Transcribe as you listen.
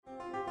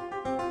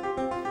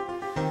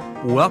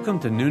Welcome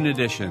to Noon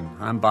Edition.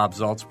 I'm Bob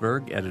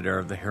Zaltzberg, editor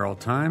of the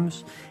Herald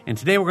Times, and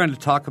today we're going to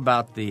talk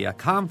about the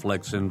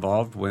conflicts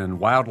involved when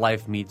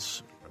wildlife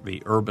meets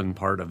the urban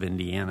part of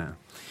Indiana.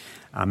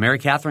 Mary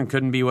Catherine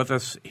couldn't be with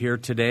us here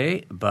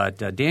today, but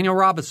Daniel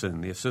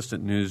Robison, the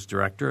assistant news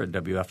director at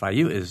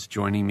WFIU, is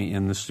joining me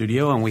in the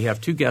studio, and we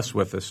have two guests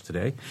with us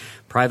today.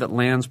 Private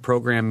Lands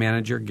Program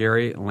Manager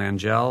Gary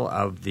Langell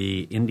of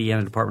the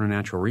Indiana Department of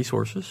Natural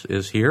Resources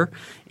is here,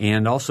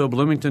 and also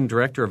Bloomington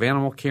Director of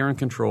Animal Care and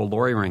Control,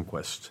 Lori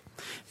Rehnquist.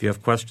 If you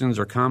have questions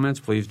or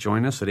comments, please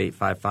join us at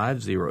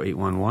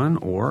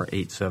 855-0811 or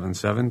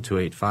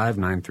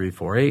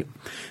 877-285-9348.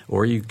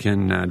 Or you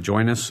can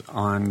join us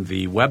on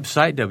the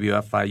website,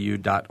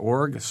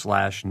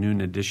 wfiu.org/Noon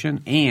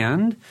Edition.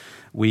 And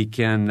we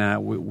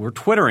can we're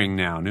Twittering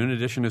now. Noon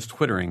Edition is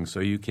Twittering,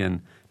 so you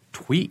can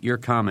tweet your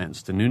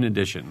comments to Noon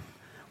Edition.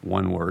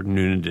 One word,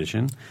 Noon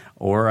Edition.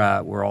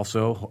 Or we're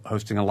also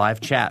hosting a live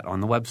chat on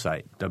the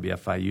website,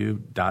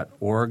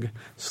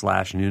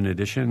 wfiu.org/Noon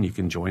Edition. You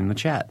can join the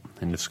chat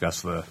and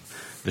discuss the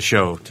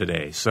show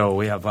today. So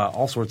we have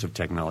all sorts of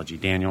technology.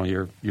 Daniel,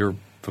 you're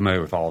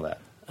familiar with all that.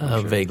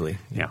 Sure. Vaguely.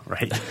 Yeah,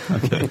 right.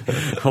 Okay.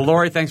 Well,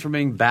 Lori, thanks for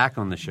being back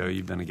on the show.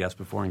 You've been a guest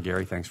before. And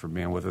Gary, thanks for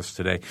being with us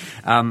today.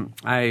 I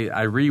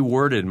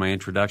reworded my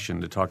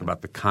introduction to talk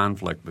about the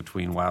conflict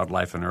between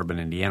wildlife and urban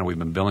Indiana. We've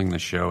been billing the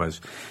show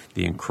as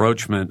the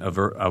encroachment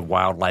of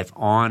wildlife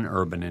on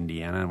urban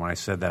Indiana. And when I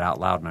said that out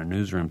loud in our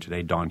newsroom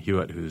today, Dawn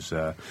Hewitt, who's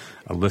a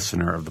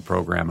listener of the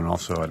program and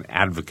also an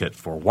advocate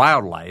for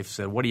wildlife,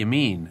 said, "What do you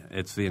mean?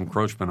 It's the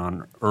encroachment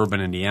on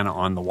urban Indiana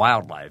on the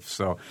wildlife."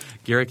 So,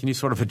 Gary, can you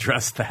sort of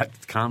address that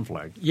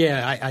conflict?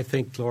 Yeah, I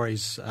think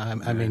Lori's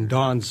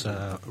Dawn's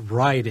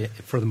right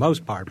for the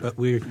most part, but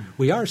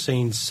we are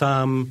seeing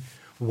some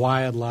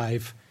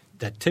wildlife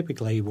that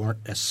typically weren't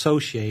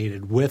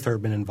associated with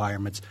urban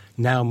environments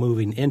now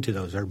moving into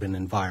those urban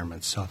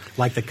environments, so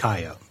like the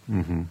coyote.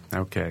 Mm-hmm.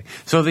 Okay.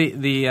 So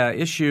the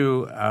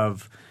issue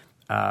of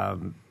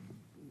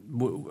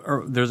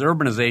there's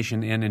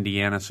urbanization in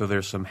Indiana, so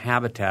there's some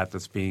habitat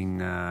that's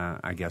being,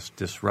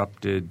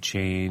 disrupted,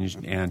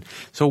 changed, and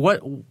so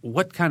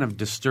what kind of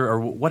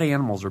what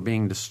animals are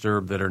being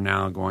disturbed that are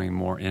now going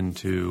more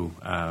into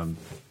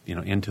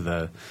into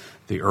the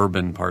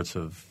urban parts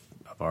of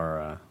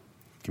our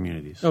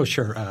communities? Oh,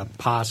 sure.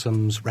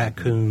 Possums,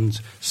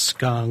 raccoons,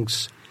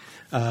 skunks.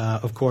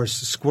 Of course,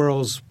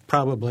 squirrels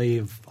probably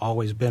have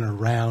always been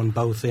around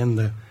both in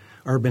the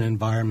urban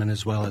environment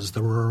as well as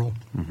the rural.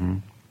 Mm-hmm.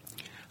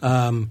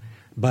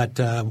 But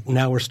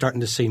now we're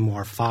starting to see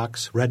more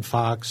red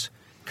fox,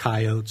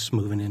 coyotes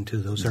moving into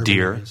those urban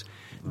areas.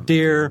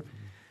 Deer,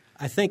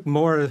 I think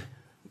more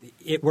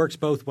it works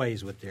both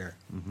ways with deer.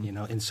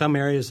 Mm-hmm. In some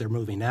areas they're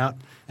moving out,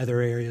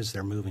 other areas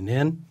they're moving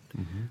in,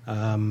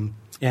 mm-hmm.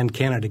 And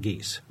Canada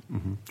geese.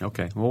 Mm-hmm.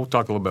 Okay. Well, we'll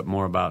talk a little bit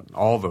more about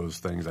all those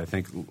things, I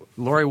think.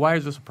 Lori, why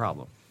is this a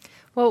problem?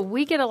 Well,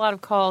 we get a lot of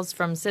calls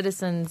from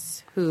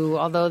citizens who,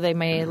 although they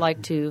may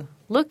like to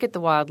look at the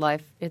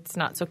wildlife, it's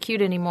not so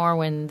cute anymore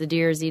when the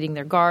deer is eating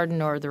their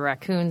garden or the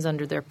raccoons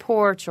under their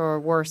porch or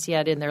worse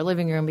yet in their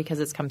living room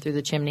because it's come through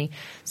the chimney.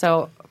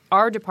 So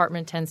our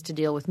department tends to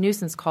deal with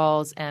nuisance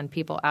calls and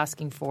people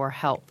asking for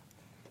help.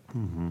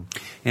 Mm-hmm.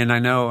 And I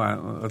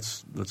know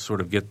let's sort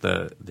of get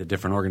the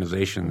different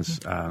organizations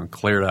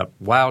cleared up.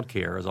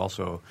 WildCare is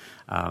also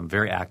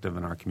very active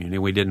in our community.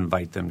 We did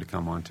invite them to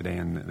come on today,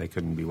 and they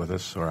couldn't be with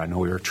us. Or I know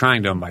we were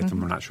trying to invite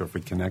them. I'm not sure if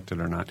we connected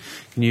or not.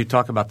 Can you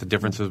talk about the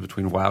differences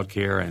between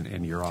WildCare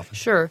and your office?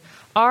 Sure.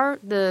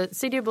 The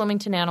City of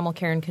Bloomington Animal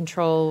Care and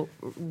Control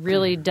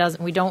really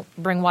doesn't – we don't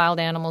bring wild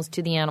animals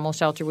to the animal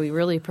shelter. We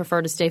really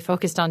prefer to stay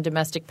focused on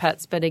domestic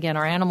pets. But, again,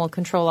 our animal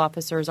control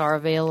officers are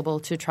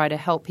available to try to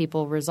help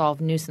people resolve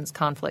nuisance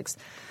conflicts.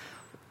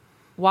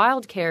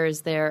 WildCare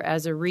is there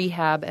as a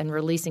rehab and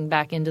releasing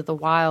back into the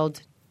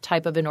wild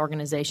type of an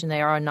organization.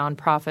 They are a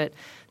nonprofit.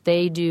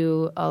 They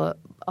do a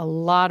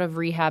lot of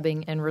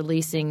rehabbing and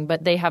releasing,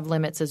 but they have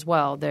limits as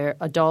well. They're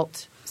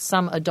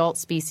some adult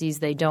species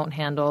they don't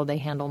handle. They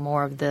handle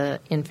more of the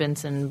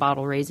infants and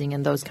bottle raising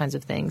and those kinds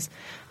of things.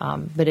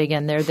 But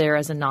again, they're there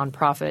as a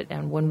nonprofit.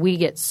 And when we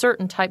get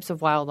certain types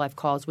of wildlife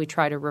calls, we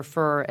try to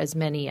refer as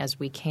many as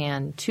we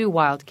can to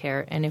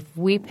WildCare. And if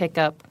we pick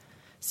up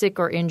sick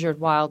or injured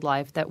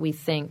wildlife that we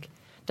think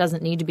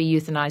doesn't need to be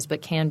euthanized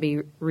but can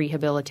be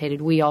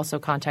rehabilitated, we also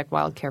contact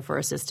WildCare for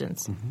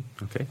assistance.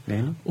 Mm-hmm. Okay.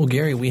 Daniel? Well,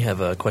 Gary, we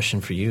have a question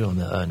for you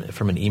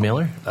from an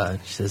emailer.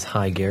 She says,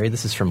 "Hi, Gary.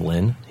 This is from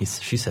Lynn."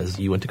 She says,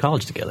 "You went to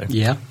college together."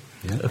 Yeah.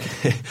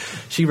 Okay.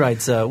 She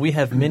writes, "We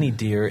have many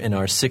deer in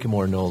our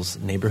Sycamore Knolls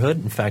neighborhood.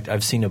 In fact,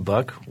 I've seen a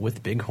buck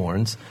with big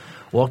horns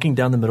walking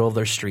down the middle of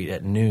their street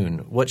at noon.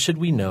 What should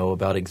we know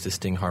about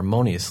existing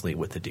harmoniously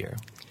with the deer?"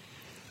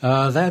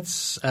 I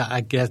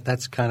guess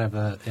that's kind of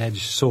an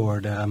edged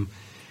sword.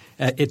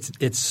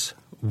 It's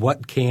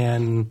what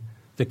can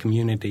the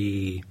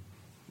community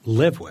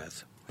live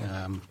with?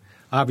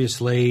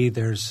 Obviously,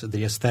 there's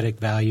the aesthetic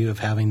value of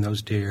having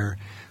those deer.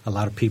 A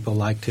lot of people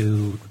like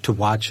to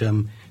watch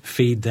them,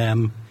 feed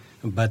them,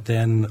 but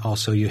then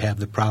also you have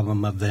the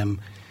problem of them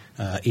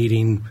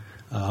eating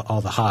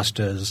all the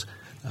hostas,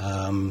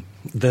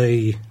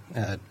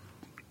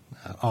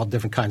 all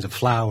different kinds of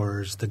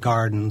flowers, the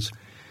gardens.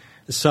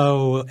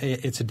 So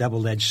it's a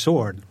double-edged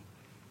sword,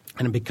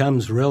 and it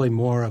becomes really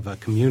more of a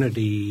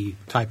community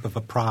type of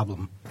a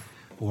problem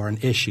or an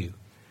issue.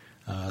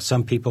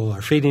 Some people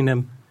are feeding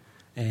them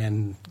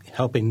and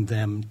helping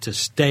them to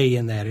stay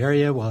in that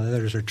area, while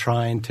others are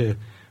trying to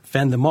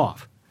fend them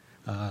off.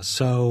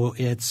 So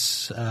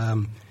it's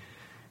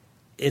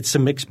a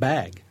mixed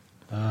bag.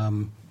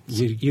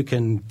 You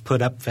can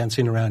put up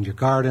fencing around your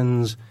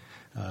gardens.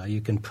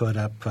 You can put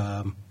up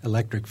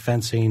electric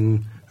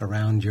fencing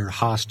around your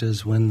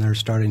hostas when they're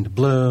starting to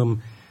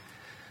bloom.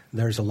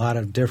 There's a lot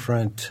of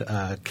different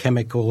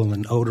chemical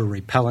and odor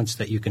repellents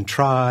that you can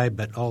try,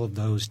 but all of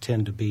those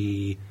tend to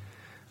be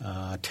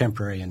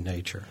temporary in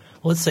nature.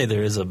 Well, let's say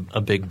there is a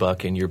big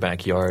buck in your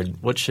backyard.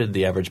 What should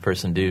the average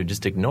person do?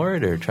 Just ignore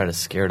it or try to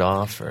scare it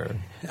off or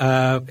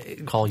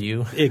call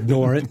you?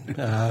 Ignore it.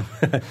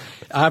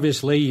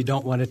 Obviously, you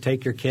don't want to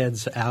take your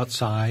kids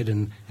outside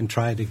and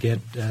try to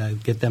get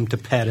them to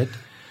pet it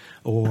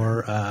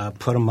or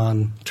put them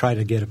on, try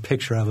to get a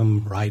picture of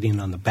them riding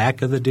on the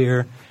back of the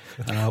deer,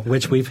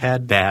 which we've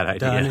had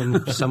done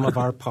in some of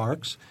our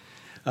parks.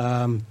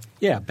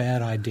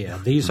 Bad idea.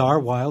 These are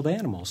wild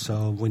animals,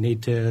 so we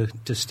need to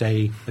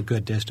stay a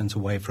good distance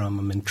away from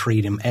them and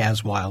treat them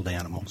as wild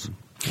animals.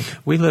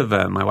 We live,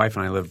 my wife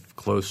and I live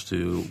close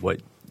to what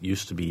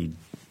used to be,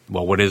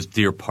 what is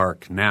Deer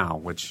Park now,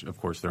 which,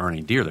 of course, there aren't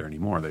any deer there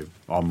anymore. They've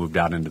all moved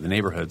out into the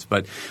neighborhoods.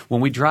 But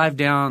when we drive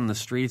down the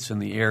streets in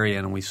the area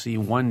and we see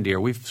one deer,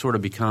 we've sort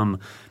of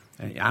become,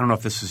 I don't know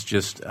if this is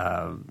just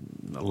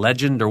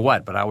legend or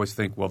what, but I always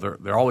think, well, there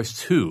are always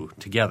two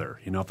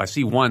together. You know, if I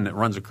see one that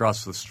runs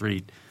across the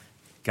street,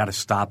 got to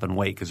stop and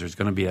wait because there's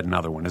going to be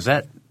another one. Is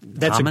that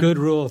That's common? a good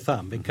rule of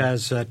thumb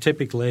because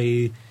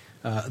typically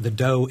the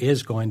doe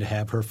is going to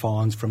have her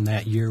fawns from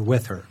that year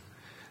with her.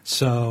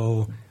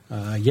 So,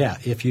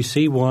 if you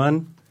see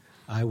one,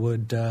 I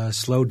would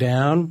slow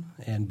down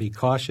and be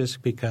cautious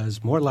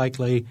because more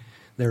likely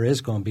there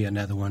is going to be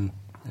another one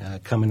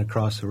coming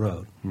across the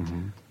road.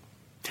 Mm-hmm.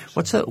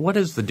 What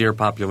is the deer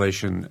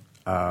population?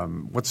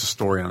 What's the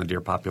story on the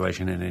deer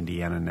population in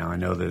Indiana now? I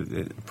know that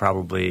it's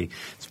probably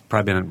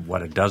been,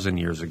 a dozen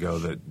years ago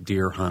that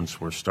deer hunts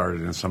were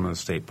started in some of the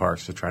state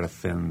parks to try to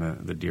thin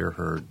the deer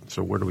herd.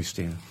 So where do we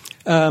stand?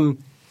 Of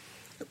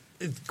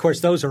course,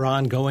 those are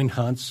ongoing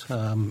hunts.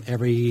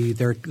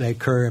 They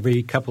occur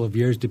every couple of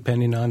years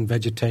depending on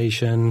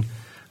vegetation.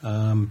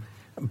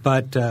 But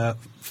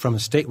from a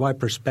statewide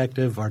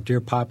perspective, our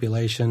deer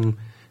population,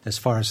 as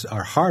far as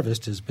our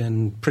harvest, has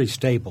been pretty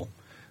stable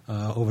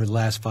over the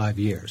last 5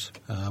 years.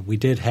 We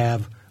did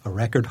have a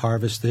record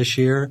harvest this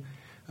year,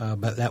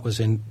 but that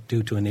was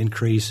due to an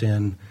increase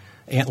in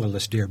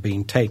antlerless deer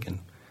being taken.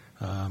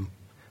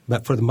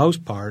 But for the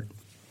most part,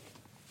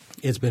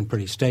 it's been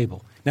pretty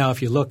stable. Now,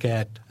 if you look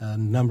at a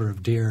number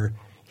of deer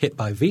hit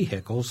by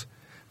vehicles,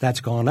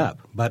 that's gone up.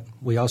 But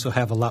we also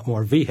have a lot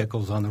more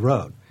vehicles on the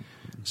road.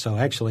 So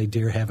actually,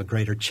 deer have a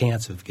greater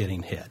chance of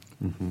getting hit.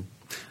 Mm-hmm.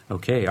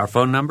 Okay. Our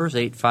phone number is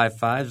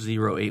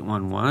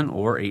 855-0811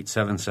 or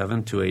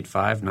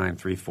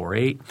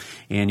 877-285-9348.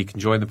 And you can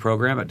join the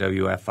program at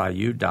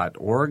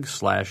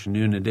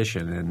wfiu.org/noon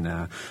edition.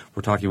 And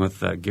we're talking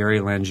with Gary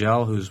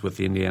Langell, who's with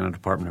the Indiana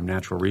Department of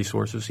Natural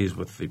Resources. He's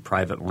with the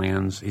private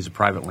lands. He's a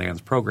private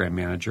lands program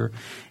manager.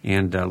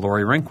 And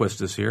Lori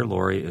Rehnquist is here.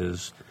 Lori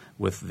is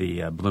with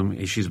the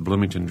she's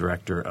Bloomington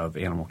Director of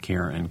Animal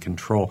Care and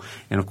Control.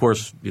 And, of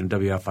course,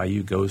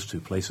 WFIU goes to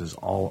places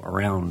all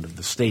around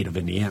the state of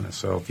Indiana.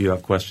 So if you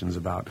have questions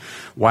about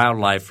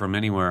wildlife from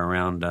anywhere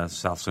around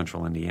south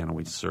central Indiana,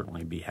 we'd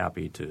certainly be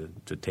happy to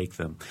take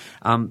them.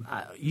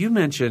 You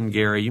mentioned,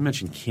 Gary,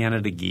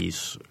 Canada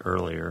geese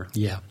earlier.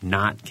 Yeah.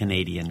 Not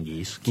Canadian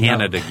geese.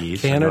 Canada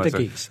geese. Canada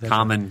geese.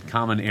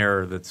 Common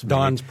error that's made.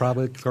 Dawn's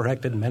probably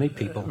corrected many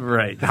people.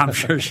 Right. I'm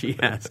sure she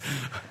has.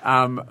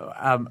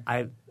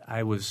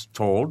 I was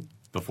told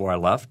before I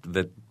left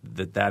that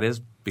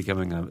is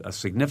becoming a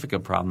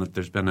significant problem, that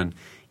there's been an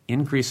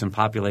increase in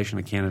population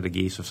of Canada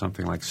geese of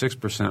something like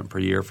 6% per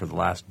year for the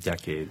last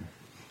decade.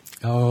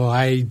 Oh,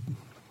 I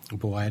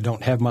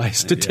don't have my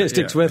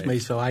statistics with me,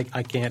 so I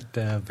can't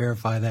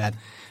verify that.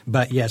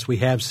 But, yes, we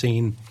have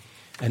seen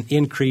an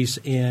increase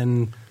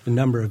in the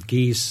number of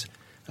geese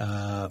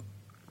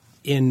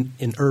in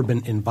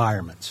urban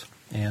environments.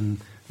 And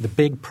the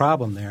big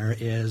problem there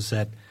is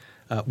that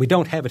we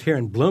don't have it here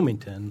in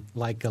Bloomington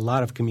like a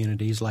lot of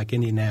communities like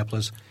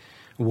Indianapolis,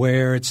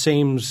 where it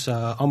seems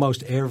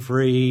almost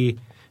every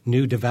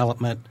new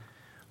development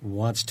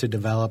wants to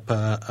develop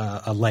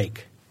a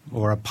lake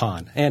or a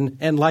pond, and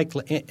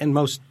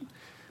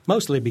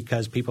mostly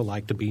because people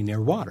like to be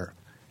near water,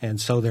 and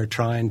so they're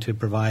trying to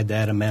provide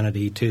that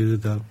amenity to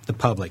the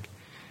public.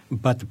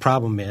 But the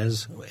problem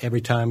is every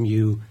time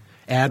you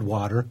add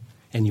water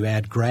and you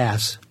add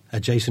grass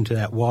adjacent to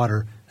that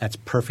water, that's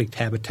perfect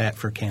habitat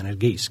for Canada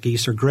geese.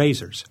 Geese are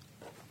grazers.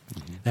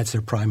 Mm-hmm. That's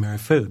their primary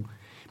food.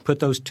 Put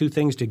those two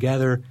things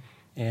together,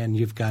 and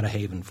you've got a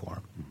haven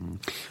for them.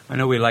 I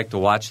know we like to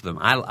watch them.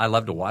 I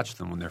love to watch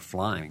them when they're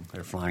flying.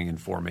 They're flying in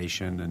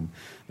formation, and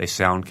they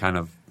sound kind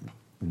of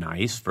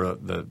nice for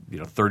the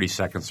 30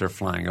 seconds they're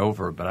flying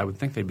over, but I would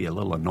think they'd be a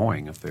little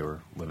annoying if they were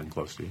living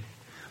close to you.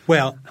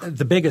 Well,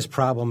 the biggest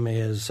problem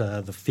is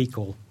the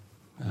fecal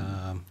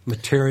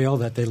material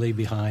that they leave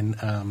behind.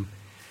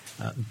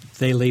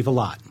 They leave a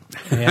lot.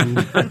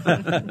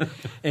 And,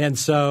 and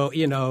so,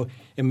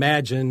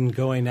 imagine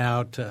going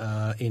out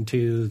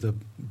into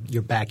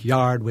your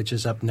backyard, which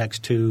is up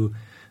next to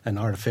an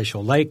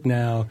artificial lake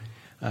now,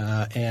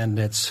 and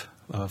it's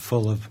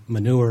full of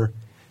manure.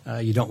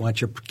 You don't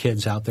want your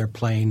kids out there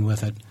playing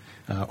with it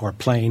or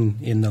playing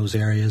in those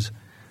areas.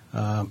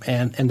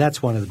 And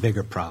that's one of the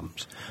bigger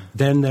problems.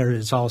 Then there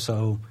is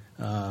also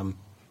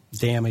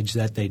damage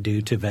that they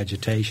do to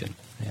vegetation,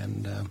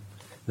 and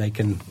they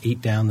can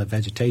eat down the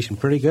vegetation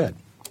pretty good.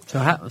 So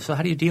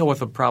how do you deal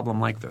with a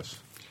problem like this?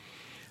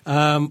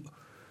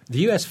 The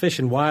U.S. Fish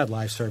and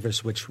Wildlife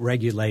Service, which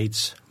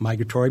regulates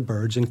migratory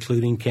birds,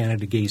 including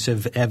Canada geese,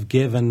 have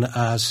given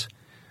us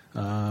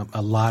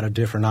a lot of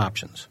different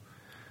options.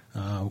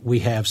 We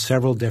have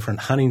several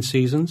different hunting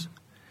seasons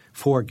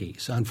for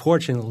geese.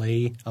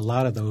 Unfortunately, a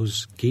lot of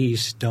those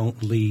geese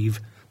don't leave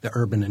the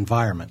urban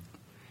environment.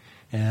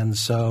 And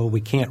so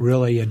we can't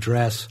really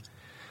address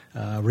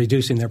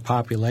reducing their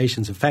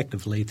populations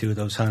effectively through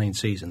those hunting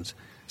seasons.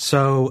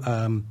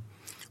 So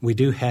we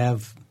do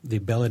have the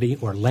ability,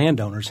 or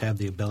landowners have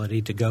the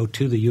ability, to go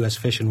to the U.S.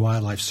 Fish and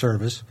Wildlife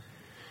Service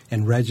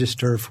and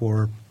register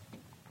for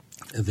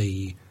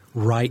the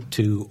right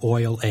to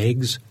oil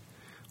eggs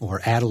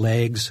or addle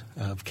eggs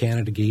of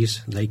Canada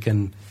geese. They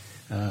can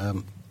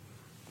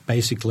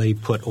basically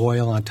put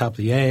oil on top of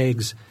the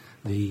eggs.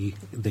 The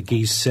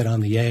geese sit on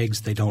the eggs.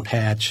 They don't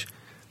hatch,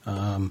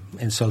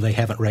 and so they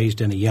haven't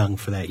raised any young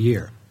for that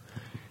year.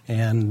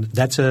 And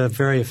that's a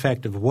very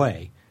effective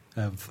way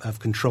of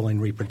controlling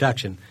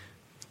reproduction,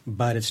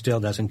 but it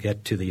still doesn't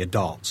get to the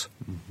adults.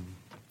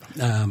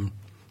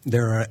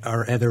 There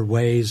are other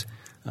ways.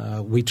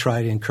 We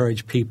try to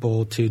encourage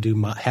people to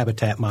do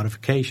habitat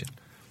modification.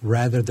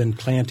 Rather than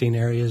planting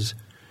areas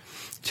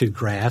to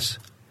grass,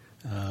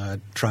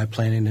 try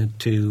planting it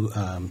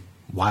to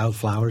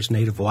wildflowers,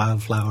 native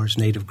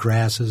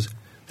grasses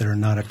that are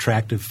not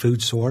attractive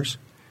food source,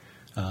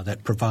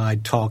 that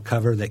provide tall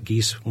cover that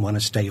geese want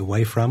to stay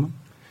away from.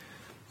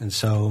 And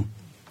so...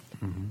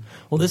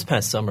 Well, this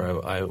past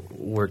summer I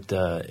worked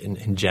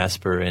in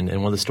Jasper, and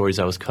one of the stories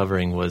I was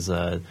covering was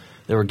there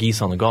were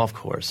geese on the golf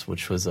course,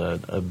 which was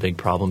a big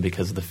problem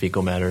because of the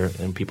fecal matter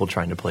and people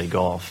trying to play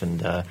golf.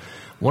 And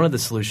one of the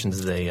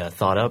solutions they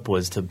thought up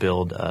was to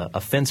build a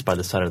fence by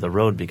the side of the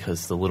road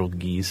because the little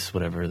geese,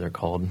 whatever they're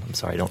called, I'm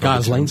sorry, I don't know.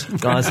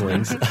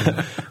 Goslings,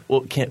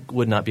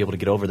 would not be able to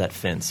get over that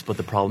fence. But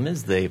the problem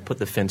is they put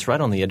the fence right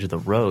on the edge of the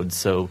road,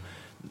 so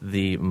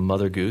the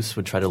mother goose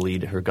would try to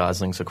lead her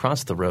goslings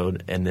across the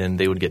road, and then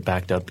they would get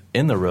backed up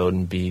in the road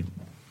and be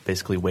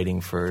basically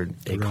waiting for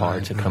a car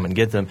to come and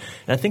get them.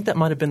 And I think that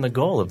might have been the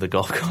goal of the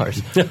golf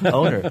cart's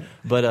owner.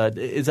 But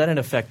is that an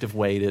effective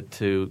way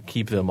to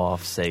keep them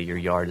off, say, your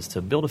yard, is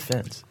to build a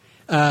fence?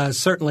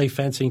 Certainly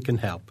fencing can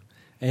help.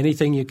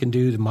 Anything you can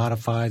do to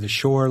modify the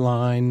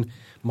shoreline,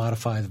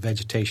 modify the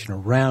vegetation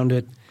around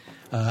it,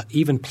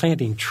 even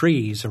planting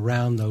trees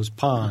around those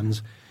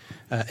ponds.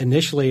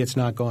 Initially, it's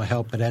not going to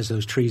help, but as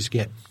those trees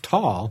get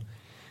tall,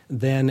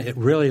 then it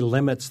really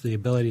limits the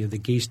ability of the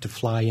geese to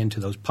fly into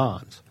those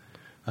ponds.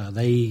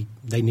 They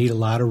need a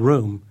lot of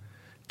room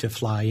to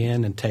fly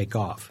in and take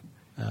off.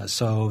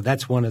 So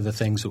that's one of the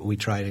things that we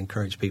try to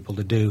encourage people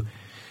to do,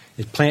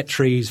 is plant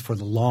trees for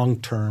the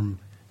long-term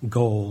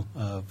goal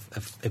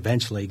of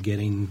eventually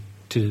getting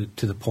to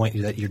the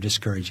point that you're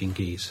discouraging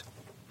geese.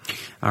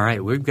 All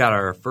right, we've got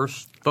our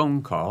first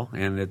phone call,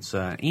 and it's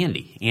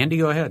Andy. Andy,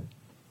 go ahead.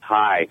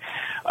 Hi.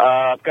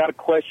 I've got a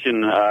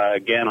question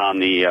again on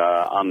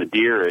the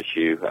deer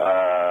issue.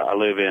 I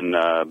live in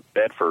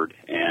Bedford,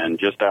 and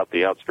just out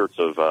the outskirts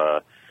of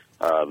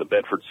the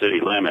Bedford city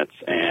limits,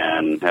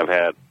 and have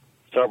had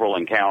several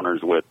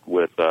encounters with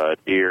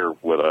deer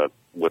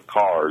with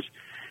cars.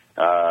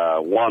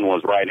 One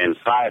was right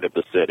inside of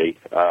the city,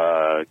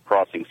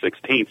 crossing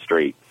 16th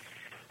Street.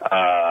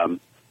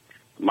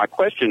 My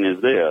question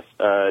is this: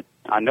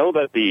 I know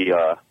that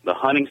the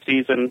hunting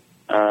season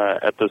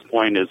at this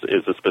point is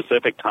a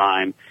specific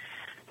time,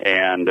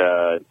 and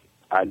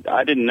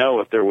I didn't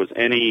know if there was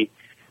anything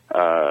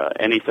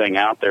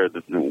out there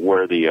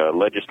where the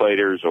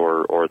legislators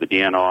or the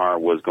DNR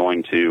was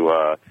going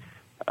to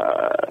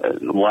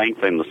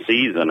lengthen the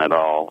season at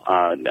all.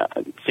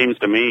 It seems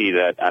to me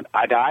that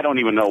I don't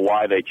even know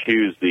why they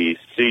choose the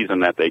season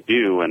that they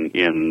do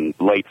in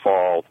late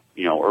fall,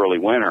 early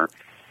winter,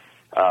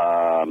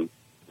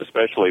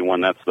 especially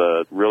when that's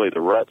really the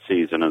rut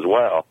season as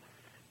well.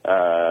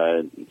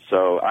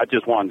 So I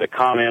just wanted to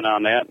comment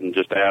on that and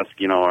just ask,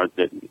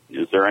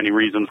 is there any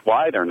reasons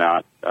why they're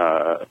not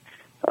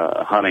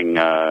hunting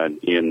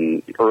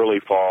in early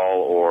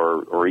fall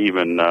or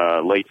even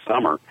late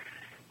summer?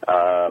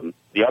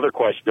 The other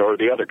question or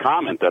the other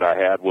comment that I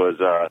had was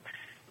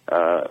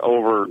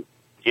over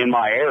in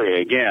my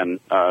area, again,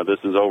 this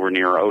is over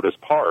near Otis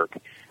Park,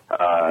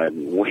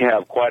 we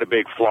have quite a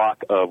big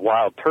flock of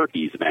wild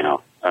turkeys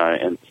now.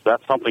 And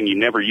that's something you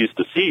never used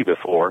to see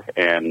before,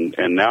 and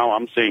now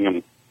I'm seeing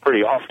them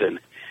pretty often.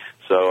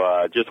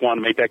 So just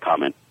wanted to make that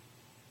comment.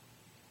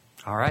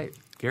 All right.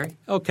 Gary?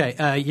 Okay.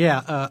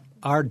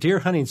 Our deer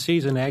hunting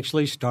season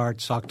actually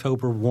starts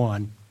October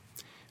 1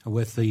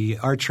 with the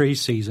archery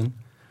season,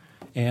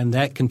 and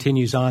that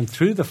continues on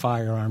through the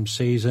firearm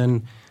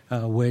season,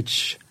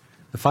 which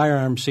the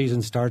firearm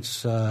season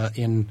starts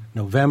in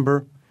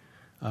November,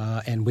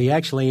 and we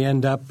actually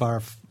end up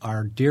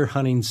our deer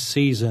hunting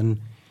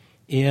season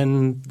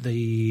in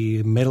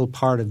the middle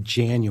part of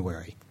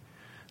January.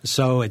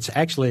 So it's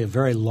actually a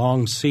very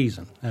long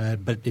season,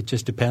 but it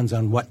just depends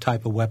on what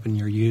type of weapon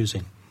you're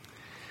using.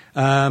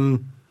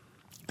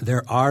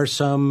 There are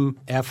some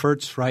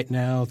efforts right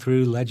now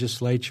through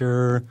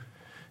legislature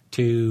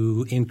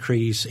to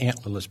increase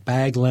antlerless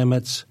bag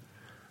limits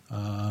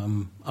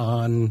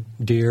on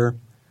deer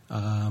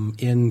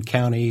in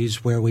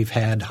counties where we've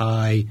had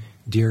high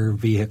deer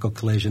vehicle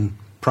collision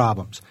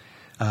problems.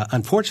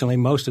 Unfortunately,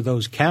 most of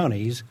those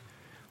counties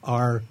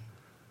are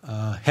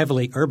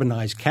heavily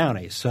urbanized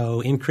counties,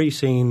 so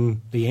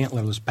increasing the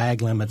antlerless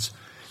bag limits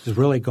is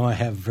really going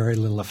to have very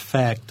little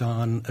effect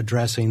on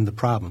addressing the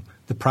problem.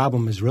 The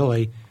problem is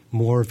really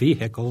more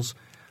vehicles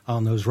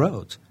on those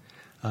roads,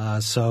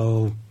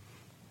 so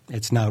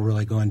it's not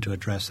really going to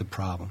address the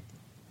problem.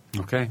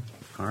 Okay.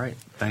 All right.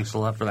 Thanks a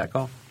lot for that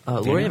call.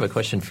 Lori, I have a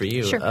question for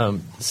you. Sure.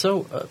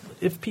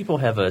 If people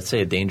have,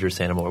 a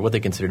dangerous animal or what they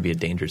consider to be a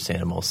dangerous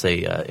animal,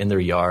 say in their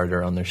yard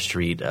or on their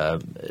street,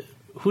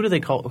 who do they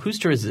call? Whose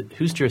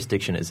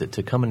jurisdiction is it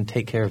to come and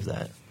take care of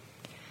that?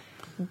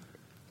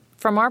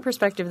 From our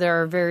perspective,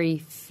 there are very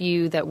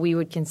few that we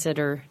would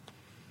consider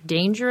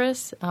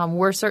dangerous.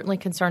 We're certainly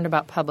concerned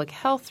about public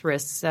health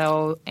risks.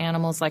 So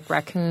animals like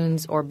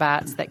raccoons or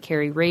bats that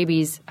carry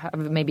rabies have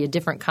maybe a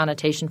different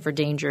connotation for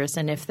dangerous.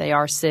 And if they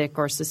are sick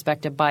or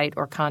suspect a bite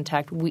or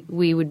contact,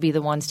 we would be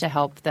the ones to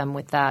help them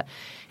with that.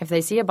 If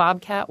they see a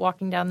bobcat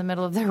walking down the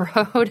middle of the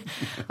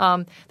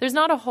road, there's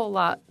not a whole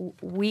lot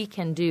we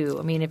can do.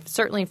 I mean, if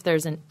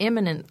there's an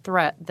imminent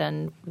threat,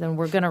 then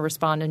we're going to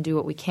respond and do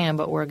what we can.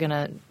 But we're going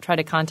to try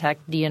to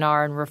contact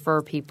DNR and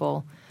refer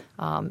people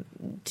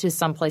to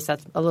some place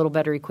that's a little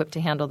better equipped to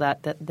handle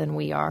that than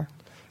we are.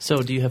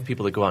 So do you have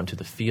people that go out into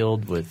the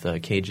field with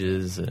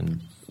cages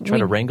and try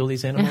to wrangle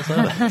these animals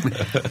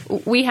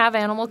out? We have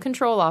animal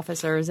control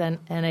officers, and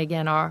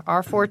again,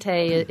 our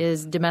forte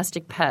is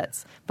domestic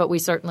pets, but we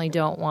certainly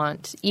don't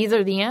want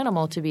either the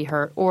animal to be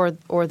hurt or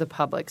the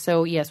public.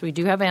 So, yes, we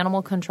do have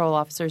animal control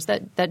officers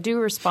that do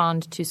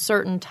respond to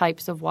certain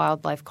types of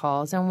wildlife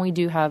calls, and we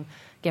do have –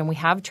 again, we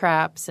have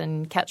traps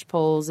and catch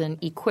poles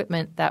and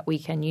equipment that we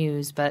can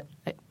use, but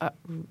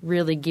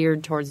really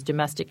geared towards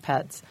domestic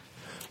pets.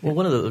 Well,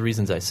 one of the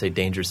reasons I say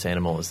dangerous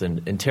animal is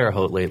in Terre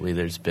Haute lately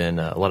there's been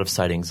a lot of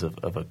sightings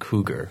of a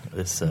cougar,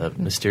 this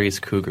mysterious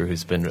cougar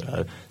who's been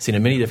seen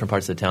in many different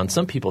parts of the town.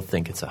 Some people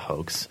think it's a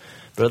hoax,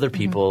 but other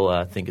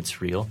people think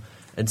it's real.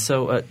 And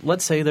so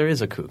let's say there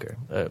is a cougar.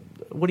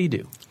 What do you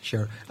do?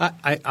 Sure.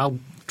 I'll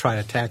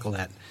try to tackle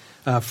that.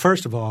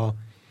 First of all,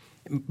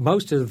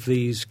 most of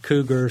these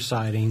cougar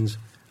sightings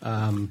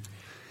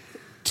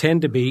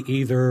tend to be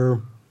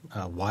either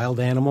a wild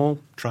animal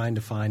trying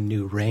to find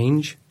new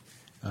range,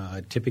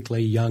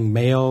 typically young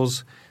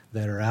males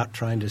that are out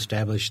trying to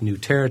establish new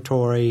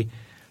territory,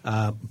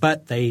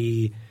 but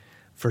they,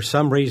 for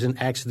some reason,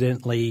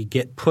 accidentally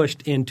get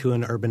pushed into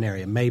an urban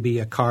area. Maybe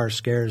a car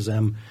scares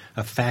them,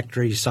 a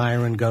factory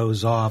siren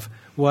goes off,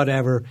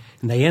 whatever,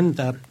 and they end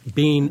up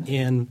being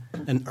in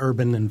an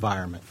urban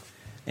environment.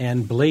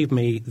 And believe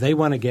me, they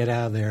want to get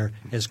out of there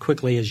as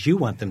quickly as you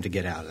want them to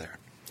get out of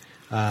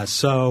there.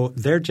 So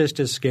they're just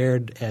as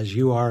scared as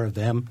you are of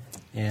them.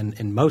 And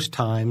in most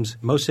times,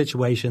 most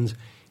situations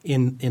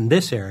in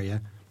this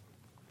area,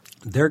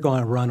 they're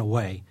going to run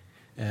away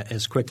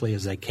as quickly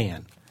as they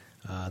can.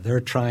 They're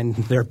trying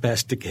their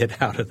best to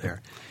get out of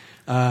there.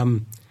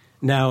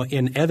 Now,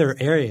 in other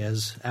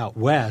areas out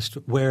west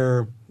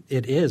where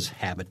it is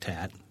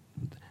habitat,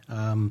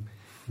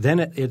 then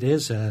it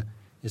is a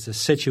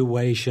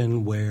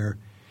situation where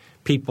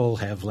people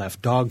have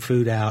left dog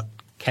food out,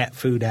 cat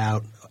food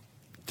out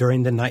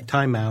during the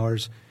nighttime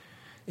hours.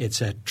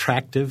 It's an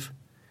attractive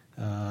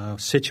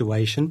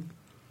situation.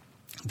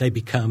 They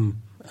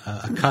become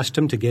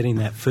accustomed to getting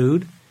that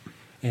food,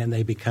 and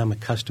they become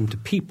accustomed to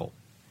people.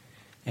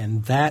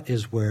 And that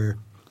is where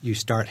you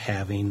start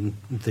having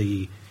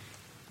the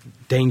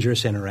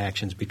dangerous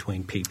interactions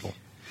between people.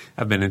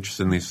 I've been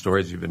interested in these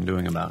stories you've been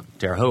doing about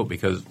Terre Haute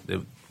because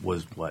it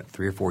was,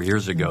 3 or 4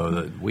 years ago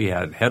that we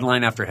had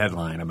headline after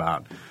headline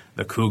about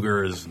the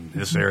cougars in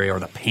this area or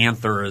the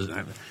panthers.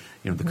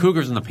 The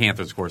cougars and the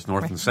panthers, of course,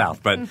 north and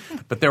south. But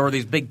there were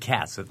these big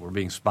cats that were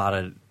being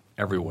spotted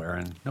everywhere,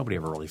 and nobody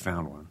ever really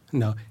found one.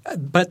 No,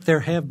 but there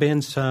have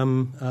been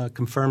some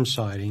confirmed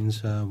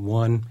sightings,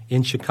 one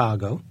in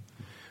Chicago,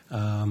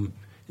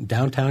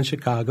 downtown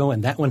Chicago,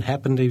 and that one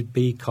happened to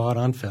be caught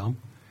on film.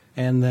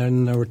 and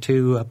then there were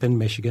 2 up in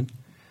Michigan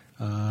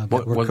that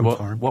were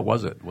confirmed. What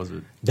was it?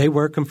 They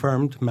were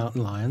confirmed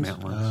mountain lions.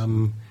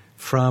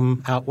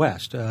 From out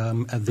west.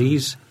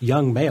 These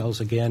young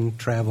males, again,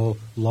 travel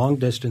long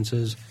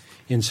distances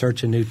in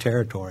search of new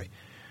territory.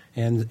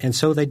 And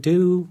so they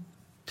do,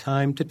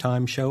 time to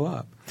time, show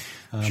up.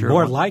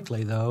 More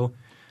likely, though,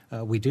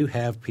 we do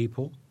have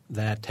people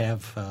that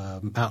have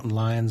mountain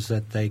lions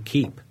that they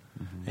keep.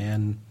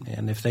 And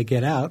if they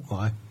get out,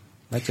 why,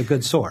 that's a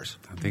good source.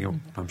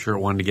 I'm sure it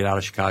wanted to get out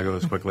of Chicago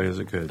as quickly as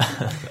it could.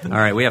 All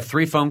right, we have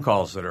 3 phone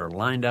calls that are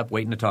lined up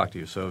waiting to talk to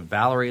you. So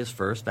Valerie is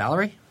first.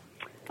 Valerie?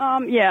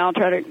 Yeah, I'll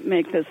try to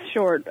make this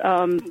short.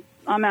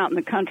 I'm out in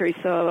the country,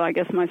 so I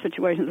guess my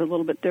situation is a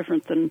little bit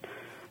different than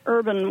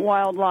urban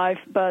wildlife,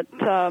 but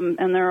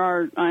and there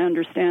are, I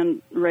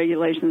understand,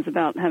 regulations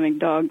about having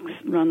dogs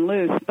run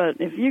loose, but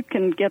if you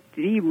can get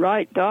the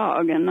right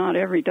dog, and not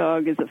every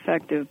dog is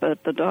effective,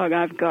 but the dog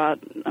I've got,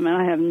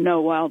 I have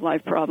no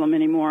wildlife problem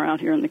anymore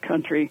out here in the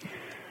country.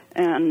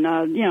 And,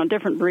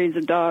 different breeds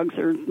of dogs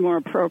are more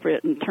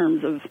appropriate in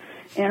terms of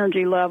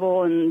energy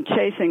level and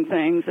chasing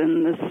things,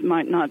 and this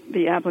might not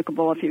be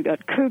applicable if you've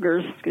got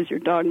cougars, because your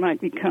dog might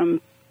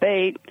become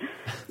bait.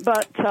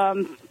 But,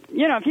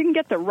 if you can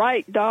get the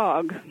right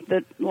dog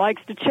that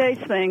likes to chase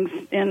things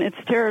in its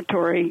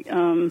territory, I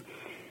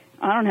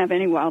don't have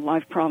any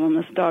wildlife problem.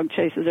 This dog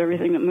chases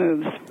everything that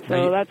moves.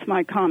 So that's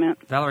my comment.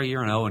 Valerie,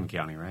 you're in Owen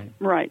County, right?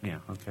 Right. Yeah,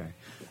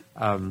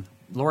 okay.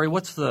 Lori,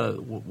 what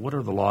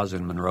are the laws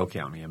in Monroe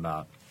County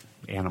about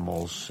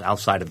animals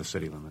outside of the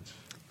city limits?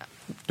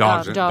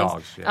 Dogs.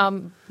 Yeah.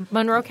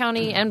 Monroe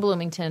County and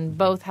Bloomington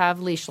both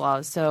have leash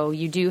laws, so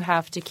you do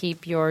have to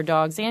keep your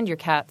dogs and your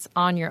cats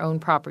on your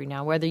own property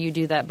now, whether you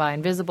do that by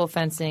invisible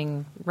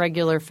fencing,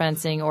 regular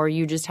fencing, or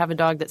you just have a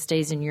dog that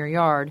stays in your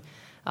yard.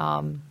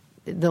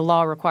 The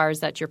law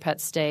requires that your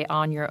pets stay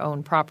on your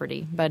own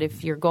property. But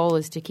if your goal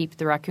is to keep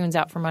the raccoons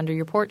out from under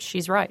your porch,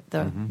 she's right.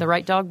 The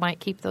right dog might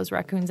keep those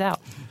raccoons out.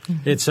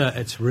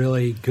 It's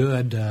really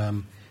good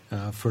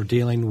for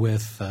dealing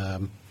with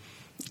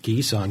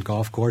geese on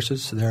golf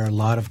courses. There are a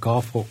lot of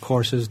golf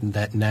courses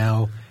that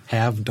now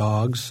have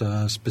dogs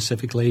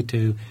specifically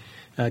to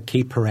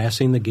keep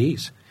harassing the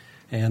geese.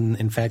 And,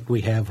 in fact,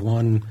 we have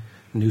one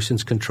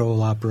nuisance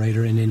control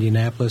operator in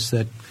Indianapolis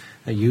that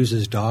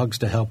uses dogs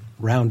to help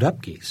round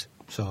up geese.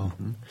 So,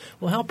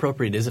 well, how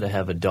appropriate is it to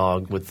have a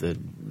dog with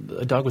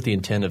the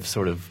intent of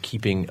sort of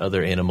keeping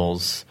other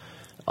animals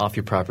off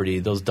your property?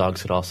 Those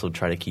dogs could also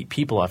try to keep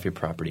people off your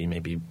property,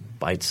 maybe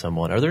bite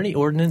someone. Are there any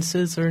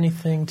ordinances or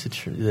anything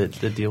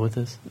that deal with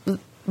this?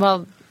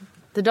 Well,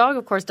 the dog,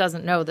 of course,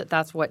 doesn't know that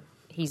that's what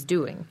he's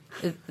doing.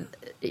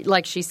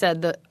 Like she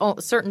said,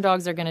 certain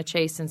dogs are going to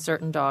chase and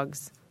certain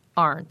dogs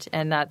aren't,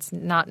 and that's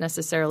not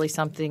necessarily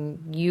something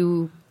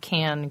you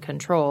can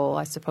control.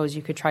 I suppose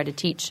you could try to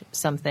teach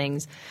some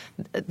things.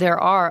 There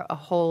are a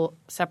whole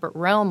separate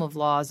realm of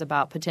laws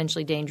about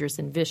potentially dangerous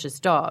and vicious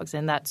dogs,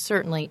 and that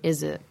certainly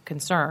is a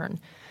concern.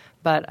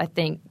 But I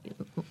think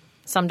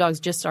some dogs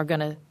just are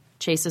going to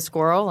chase a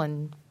squirrel,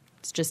 and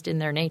it's just in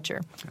their nature.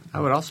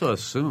 I would also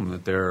assume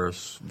that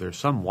there's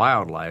some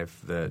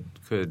wildlife that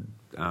could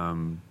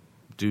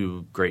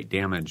do great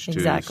damage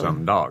to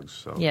some dogs.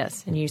 So.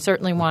 Yes, and you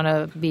certainly want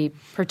to be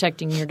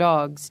protecting your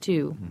dogs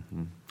too.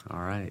 Mm-hmm. All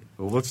right.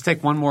 Well, let's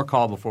take one more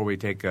call before we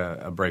take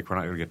a break. We're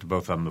not going to get to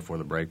both of them before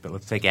the break, but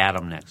let's take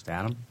Adam next.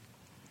 Adam?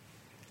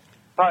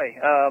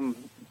 Hi.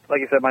 Like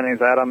you said, my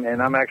name's Adam,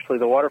 and I'm actually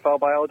the waterfowl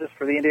biologist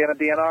for the Indiana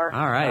DNR.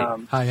 All right.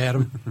 Hi,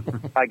 Adam.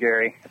 Hi,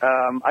 Gary.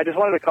 I just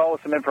wanted to call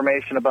with some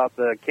information about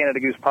the Canada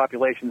goose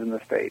populations in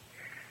the state.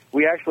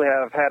 We actually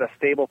have had a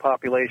stable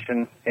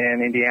population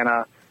in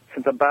Indiana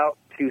since about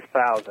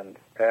 2000,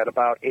 at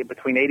about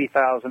between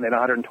 80,000 and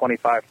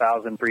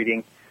 125,000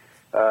 breeding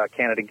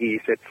Canada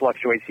geese. It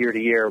fluctuates year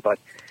to year, but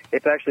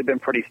it's actually been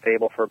pretty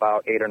stable for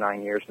about 8 or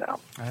 9 years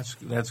now.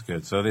 That's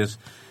good. So this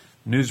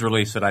news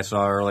release that I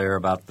saw earlier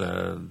about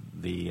the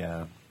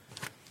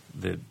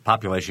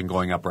population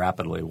going up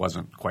rapidly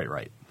wasn't quite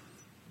right.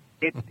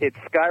 It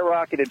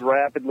skyrocketed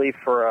rapidly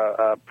for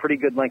a pretty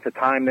good length of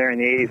time there in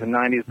the 80s and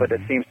 90s, but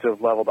it seems to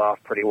have leveled off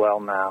pretty well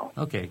now.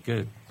 Okay,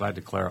 good. Glad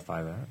to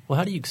clarify that. Well,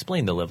 how do you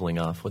explain the leveling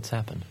off? What's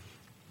happened?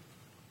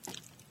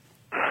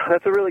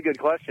 That's a really good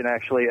question,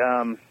 actually.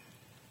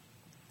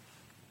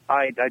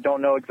 I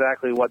don't know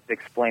exactly what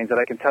explains it.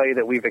 I can tell you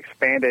that we've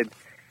expanded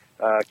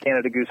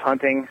Canada goose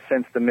hunting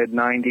since the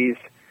mid-90s.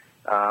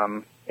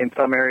 In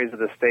some areas of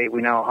the state,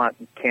 we now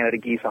hunt Canada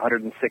geese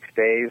 106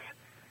 days.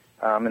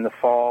 In the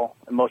fall,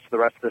 and most of the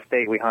rest of the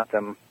state, we hunt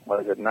them,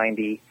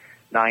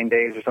 99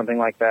 days or something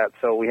like that.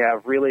 So we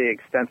have really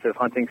extensive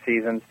hunting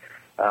seasons.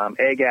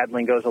 Egg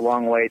addling goes a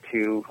long way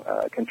to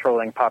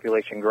controlling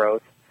population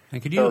growth.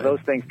 And so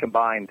those things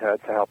combine to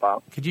help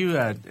out. Could you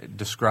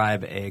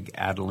describe egg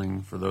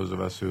addling for those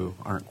of us who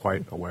aren't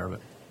quite aware of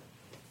it?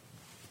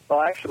 Well,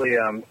 actually,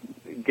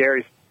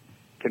 Gary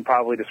can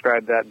probably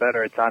describe that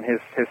better. It's on his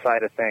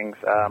side of things.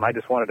 I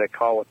just wanted to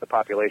call with the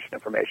population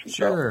information.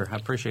 Sure, I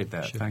appreciate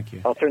that. Sure. Thank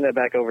you. I'll turn that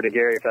back over to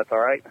Gary if that's all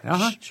right.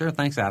 Sure,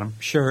 thanks, Adam.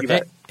 Sure.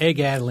 Egg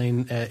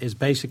addling is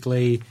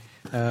basically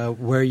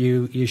where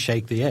you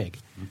shake the egg.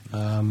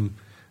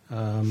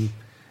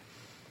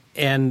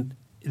 And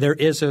there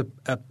is a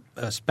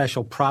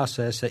special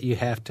process that you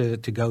have to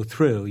go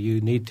through.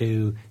 You need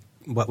to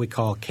what we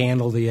call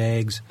candle the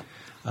eggs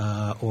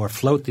or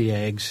float the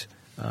eggs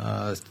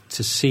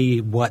to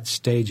see what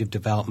stage of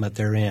development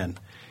they're in.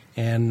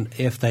 And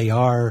if they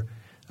are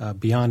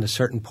beyond a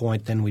certain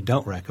point, then we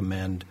don't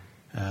recommend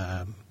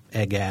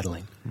egg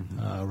addling.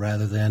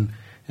 Rather than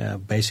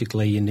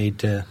basically you need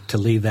to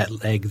leave that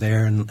egg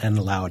there and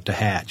allow it to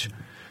hatch.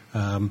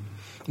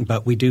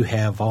 But we do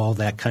have all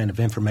that kind of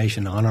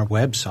information on our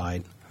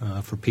website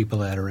for people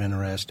that are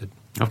interested.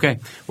 Okay.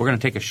 We're going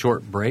to take a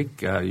short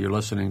break. You're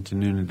listening to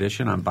Noon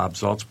Edition. I'm Bob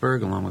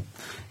Zaltsberg along with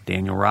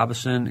Daniel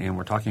Robison, and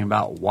we're talking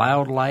about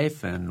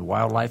wildlife and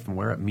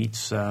where it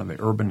meets the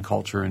urban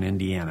culture in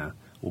Indiana.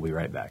 We'll be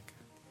right back.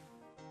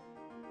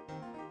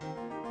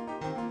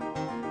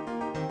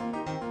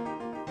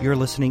 You're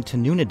listening to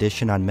Noon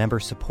Edition on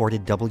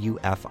member-supported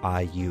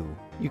WFIU.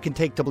 You can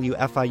take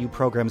WFIU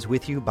programs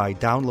with you by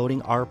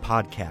downloading our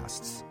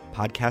podcasts.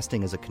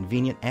 Podcasting is a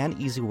convenient and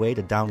easy way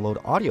to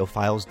download audio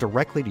files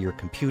directly to your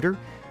computer,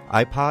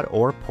 iPod,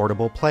 or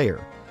portable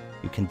player.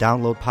 You can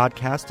download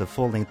podcasts of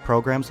full-length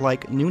programs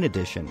like Noon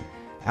Edition,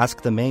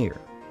 Ask the Mayor,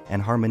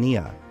 and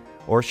Harmonia,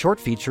 or short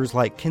features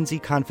like Kinsey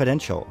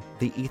Confidential,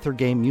 the Ether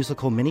Game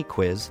musical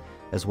mini-quiz,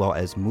 as well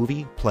as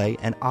movie, play,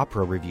 and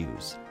opera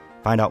reviews.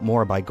 Find out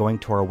more by going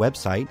to our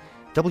website,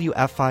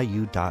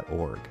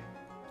 wfiu.org.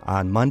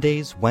 On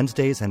Mondays,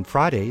 Wednesdays, and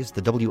Fridays,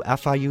 the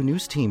WFIU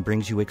News Team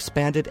brings you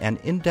expanded and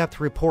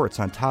in-depth reports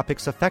on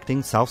topics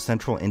affecting South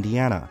Central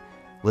Indiana.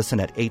 Listen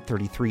at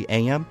 8:33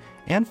 a.m.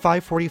 and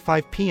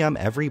 5:45 p.m.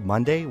 every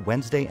Monday,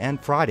 Wednesday,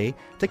 and Friday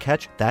to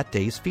catch that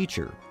day's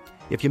feature.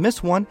 If you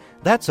miss one,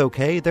 that's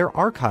okay. They're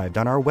archived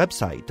on our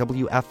website,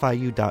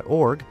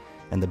 wfiu.org,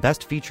 and the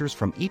best features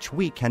from each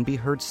week can be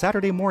heard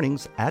Saturday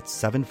mornings at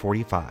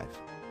 7:45.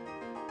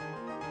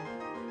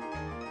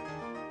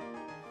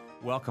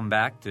 Welcome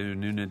back to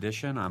Noon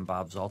Edition. I'm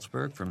Bob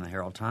Zaltsberg from the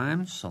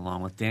Herald-Times,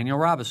 along with Daniel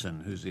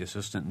Robison, who's the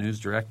Assistant News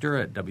Director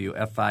at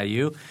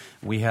WFIU.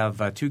 We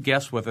have two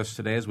guests with us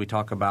today as we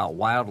talk about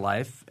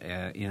wildlife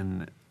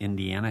in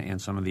Indiana and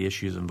some of the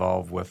issues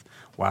involved with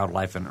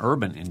wildlife in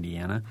urban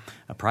Indiana.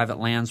 Private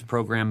Lands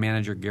Program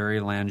Manager Gary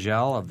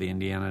Langell of the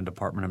Indiana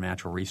Department of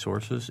Natural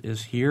Resources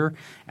is here,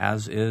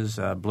 as is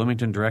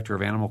Bloomington Director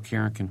of Animal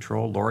Care and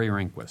Control, Lori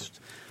Rehnquist.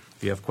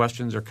 If you have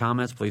questions or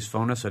comments, please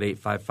phone us at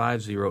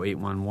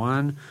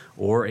 855-0811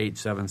 or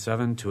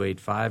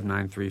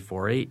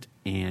 877-285-9348.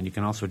 And you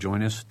can also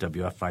join us at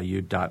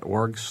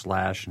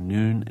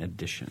wfiu.org/Noon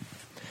Edition.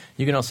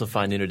 You can also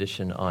find Noon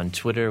Edition on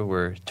Twitter.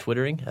 We're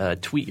twittering.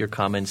 Tweet your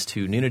comments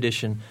to Noon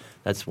Edition.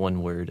 That's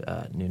one word,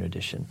 Noon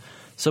Edition.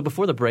 So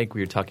before the break,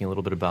 we were talking a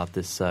little bit about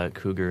this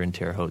cougar in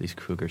Terre Haute, these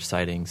cougar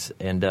sightings.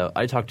 And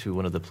I talked to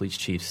one of the police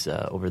chiefs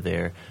over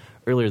there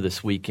earlier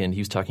this weekend.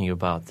 He was talking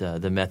about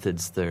the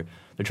methods they're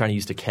trying to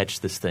use to catch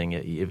this thing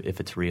if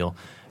it's real.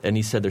 And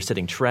he said they're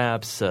setting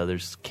traps.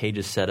 There's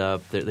cages set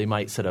up. They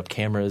might set up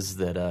cameras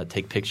that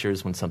take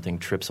pictures when something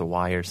trips a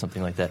wire,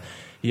 something like that.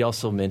 He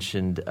also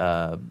mentioned,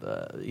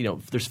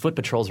 there's foot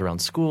patrols around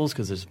schools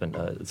because there's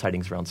been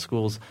sightings around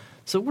schools.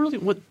 So really,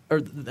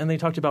 and they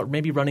talked about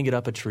maybe running it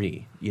up a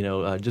tree,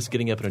 just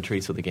getting up in a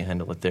tree so they can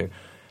handle it there.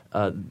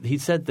 He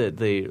said that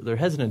they're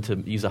hesitant to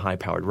use a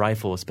high-powered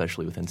rifle,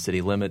 especially within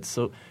city limits.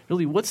 So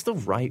really, what's the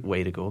right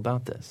way to go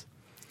about this?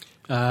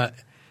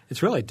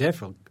 It's really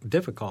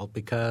difficult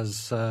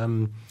because,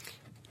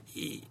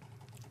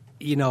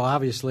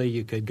 obviously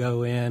you could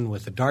go in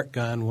with a dart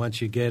gun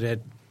once you get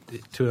it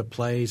to a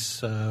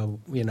place,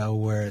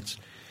 where it's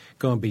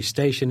going to be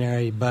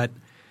stationary. But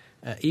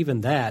even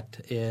that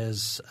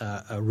is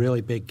a really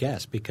big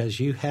guess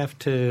because you have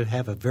to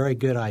have a very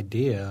good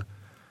idea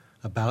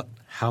about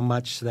how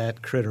much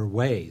that critter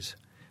weighs.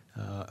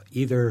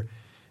 Either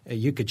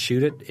you could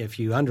shoot it. If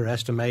you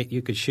underestimate,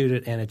 you could shoot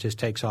it and it just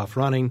takes off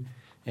running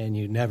and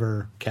you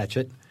never catch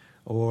it,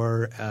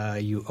 or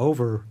you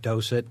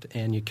overdose it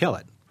and you kill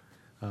it.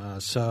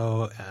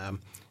 So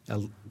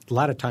a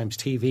lot of times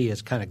TV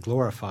has kind of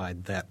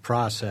glorified that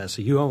process.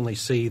 You only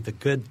see the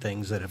good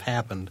things that have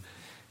happened.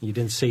 You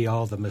didn't see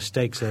all the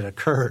mistakes that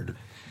occurred.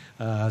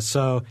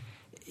 So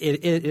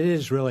it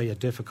is really a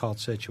difficult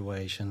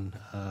situation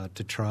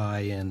to try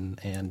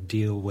and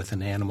deal with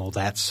an animal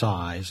that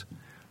size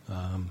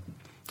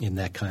in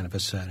that kind of a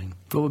setting.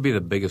 What would be the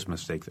biggest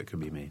mistake that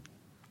could be made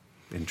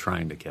in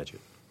trying to catch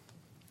it?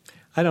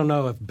 I don't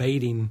know if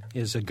baiting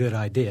is a good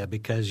idea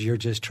because you're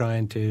just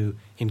trying to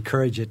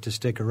encourage it to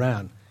stick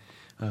around.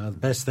 The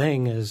best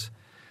thing is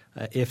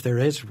if there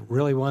is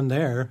really one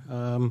there,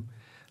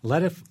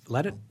 let it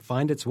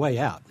find its way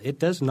out. It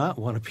does not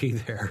want to be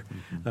there.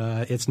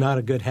 It's not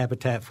a good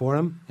habitat for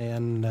them,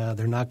 and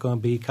they're not going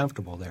to be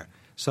comfortable there.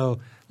 So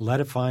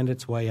let it find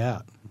its way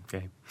out.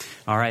 Okay.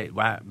 All right.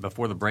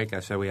 Before the break, I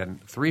said we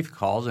had 3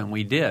 calls, and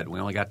we did. We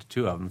only got to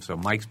 2 of them, so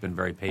Mike's been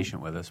very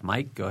patient with us.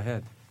 Mike, go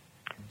ahead.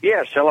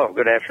 Yes, hello.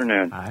 Good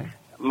afternoon. Hi.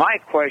 My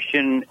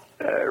question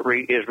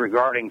is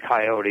regarding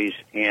coyotes,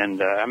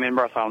 and I'm in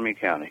Bartholomew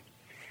County.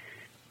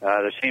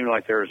 There seems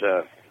like there's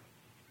a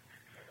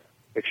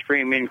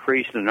extreme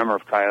increase in the number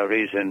of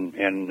coyotes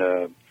and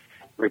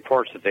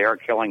reports that they are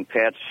killing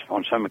pets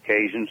on some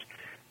occasions.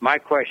 My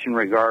question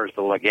regards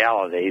the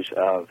legalities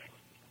of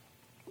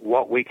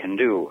what we can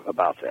do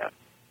about that.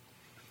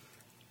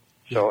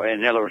 So,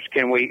 in other words,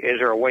 is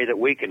there a way that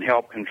we can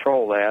help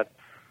control that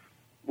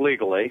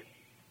legally?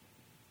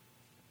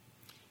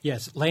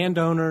 Yes,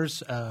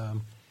 landowners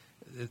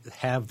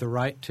have the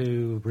right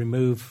to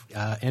remove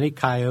any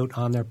coyote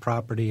on their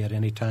property at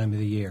any time of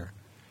the year.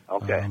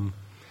 Okay.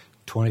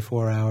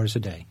 24 hours a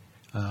day.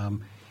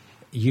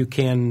 You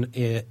can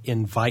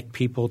invite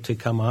people to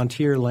come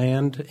onto your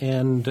land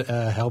and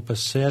help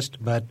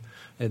assist, but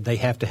they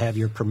have to have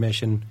your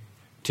permission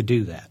to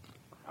do that.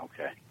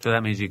 Okay. So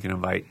that means you can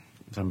invite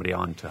somebody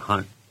on to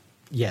hunt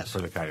Yes. for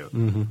the coyote.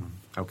 Mm-hmm.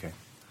 Okay.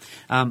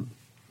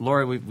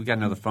 Lori, we got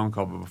another phone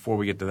call, but before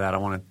we get to that, I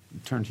want to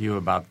turn to you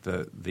about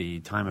the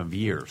time of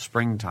year,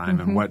 springtime,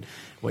 and what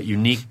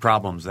unique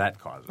problems that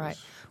causes. Right.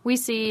 We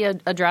see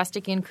a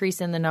drastic increase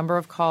in the number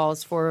of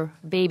calls for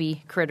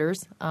baby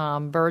critters,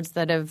 birds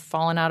that have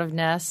fallen out of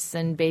nests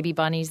and baby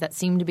bunnies that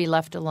seem to be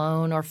left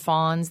alone or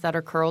fawns that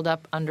are curled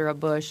up under a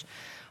bush.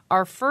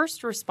 Our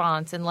first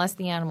response, unless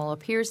the animal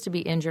appears to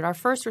be injured, our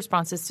first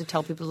response is to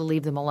tell people to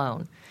leave them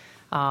alone.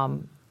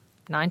 9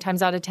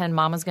 times out of 10,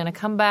 mama's going to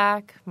come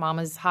back,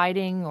 mama's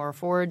hiding or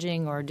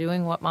foraging or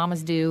doing what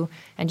mamas do,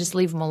 and just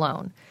leave them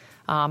alone.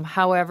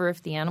 However,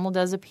 if the animal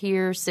does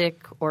appear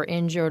sick or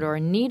injured or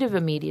in need of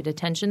immediate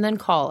attention, then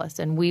call us,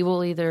 and we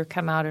will either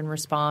come out and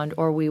respond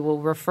or we will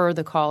refer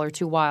the caller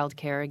to Wild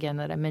Care, again,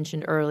 that I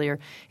mentioned earlier.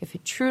 If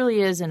it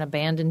truly is an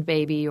abandoned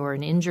baby or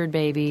an injured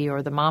baby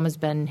or the mom has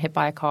been hit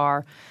by a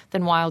car,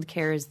 then Wild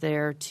Care is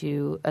there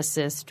to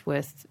assist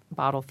with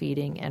bottle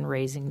feeding and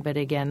raising. But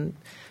again,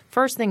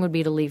 first thing would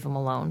be to leave them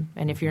alone.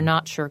 And if you're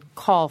not sure,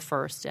 call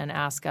first and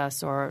ask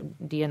us, or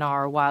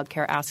DNR or Wild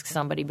Care, ask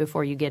somebody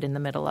before you get in the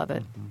middle of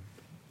it.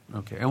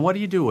 Okay, and what do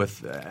you do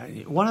with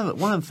one of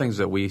the things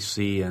that we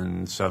see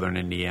in southern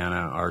Indiana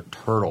are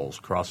turtles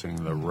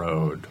crossing the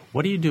road?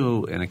 What do you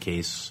do in a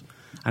case?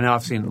 I know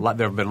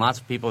there have been lots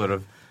of people that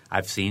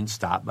I've seen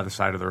stop by the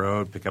side of the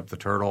road, pick up the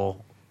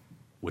turtle.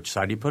 Which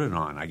side do you put it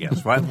on? I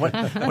guess what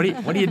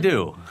do you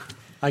do?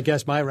 I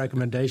guess my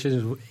recommendation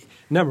is,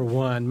 number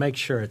one, make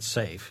sure it's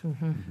safe.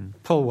 Mm-hmm.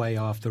 Pull way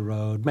off the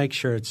road. Make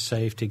sure it's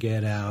safe to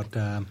get out.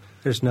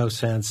 There's no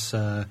sense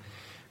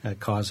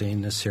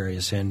causing a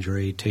serious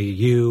injury to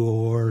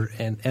you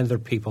and other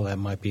people that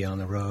might be on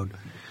the road.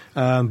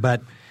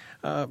 But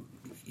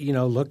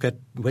look at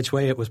which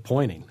way it was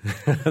pointing.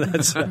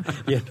 That's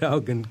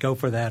and go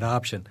for that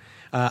option.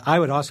 I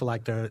would also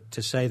like to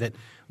say that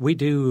we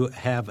do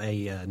have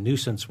a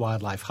nuisance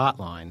wildlife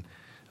hotline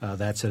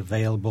that's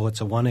available. It's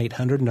a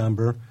 1-800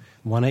 number,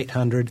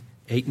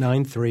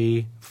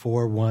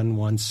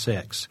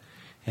 1-800-893-4116.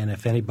 And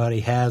if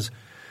anybody has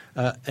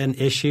an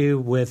issue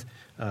with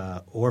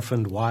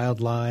orphaned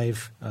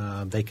wildlife,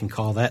 they can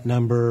call that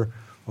number.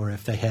 Or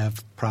if they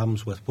have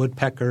problems with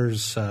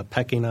woodpeckers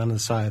pecking on the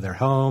side of their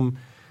home,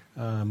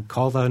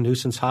 call the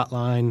nuisance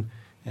hotline,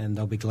 and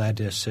they'll be glad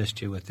to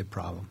assist you with the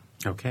problem.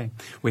 Okay.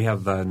 We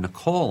have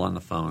Nicole on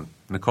the phone.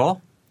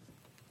 Nicole?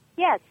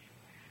 Yes.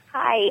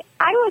 Hi.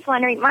 I was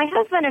wondering, my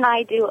husband and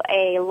I do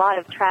a lot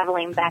of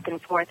traveling back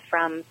and forth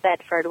from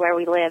Bedford, where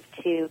we live,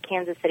 to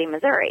Kansas City,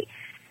 Missouri.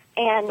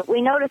 And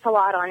we notice a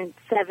lot on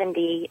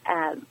 70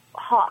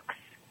 hawks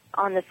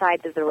on the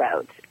sides of the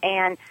roads.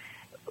 And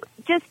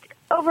just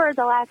over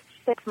the last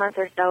 6 months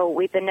or so,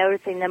 we've been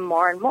noticing them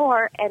more and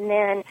more. And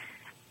then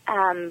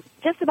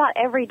just about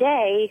every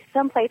day,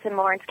 someplace in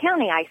Lawrence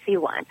County, I see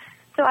one.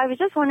 So I was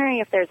just wondering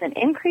if there's an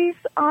increase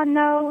on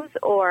those,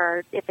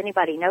 or if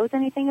anybody knows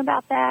anything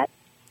about that.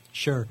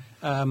 Sure.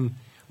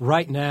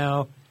 Right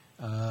now,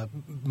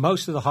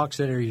 most of the hawks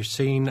that you're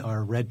seeing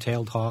are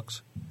red-tailed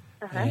hawks,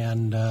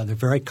 and they're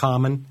very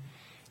common,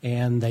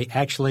 and they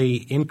actually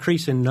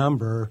increase in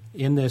number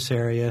in this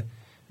area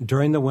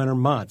during the winter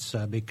months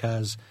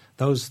because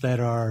those that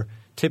are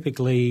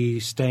typically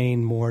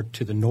staying more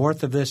to the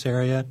north of this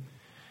area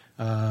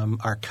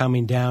are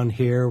coming down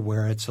here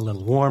where it's a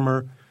little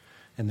warmer,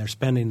 and they're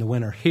spending the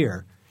winter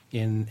here.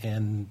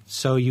 And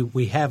so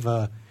we have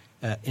an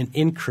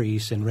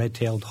increase in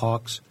red-tailed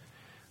hawks,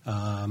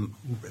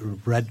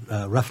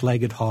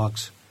 rough-legged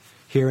hawks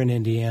here in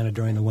Indiana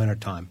during the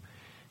wintertime.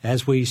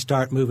 As we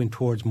start moving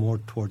more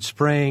towards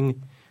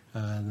spring,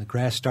 and the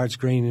grass starts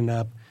greening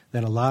up,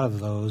 then a lot of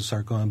those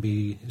are going to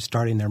be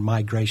starting their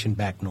migration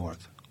back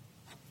north.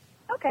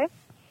 Okay.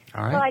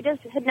 All right. Well, I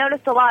just had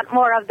noticed a lot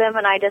more of them,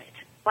 and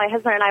my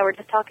husband and I were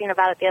just talking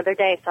about it the other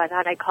day, so I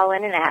thought I'd call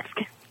in and ask.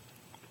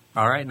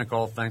 All right,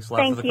 Nicole, thanks a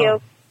lot for the call. Thank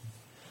you.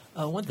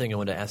 One thing I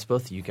wanted to ask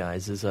both of you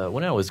guys is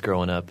when I was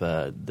growing up,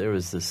 there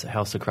was this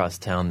house across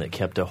town that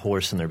kept a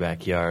horse in their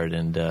backyard,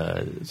 and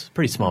it's a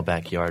pretty small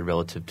backyard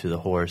relative to the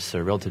horse,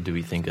 or relative to,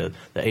 we think, the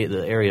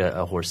area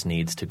a horse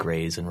needs to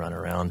graze and run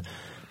around.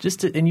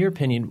 Just in your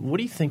opinion, what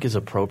do you think is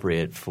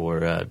appropriate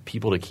for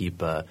people to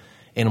keep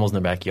animals in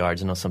their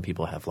backyards? I know some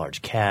people have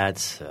large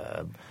cats.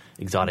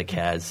 exotic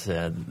has.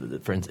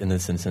 For in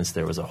this instance,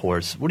 there was a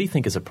horse. What do you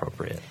think is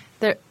appropriate?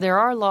 There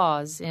are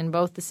laws in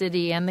both the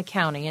city and the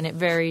county, and it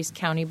varies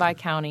county by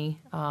county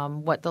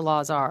what the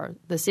laws are.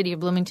 The city of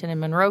Bloomington and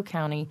Monroe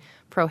County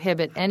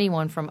prohibit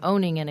anyone from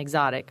owning an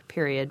exotic,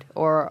 period,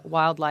 or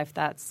wildlife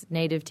that's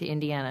native to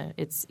Indiana.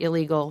 It's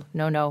illegal.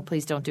 No,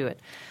 please don't do it.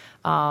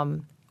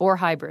 Or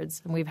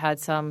hybrids. And we've had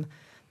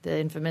the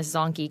infamous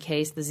Zonkey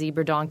case, the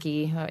zebra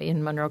donkey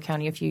in Monroe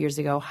County a few years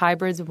ago.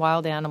 Hybrids of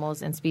wild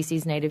animals and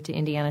species native to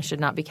Indiana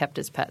should not be kept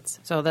as pets.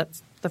 So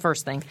that's the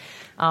first thing.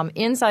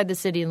 Inside the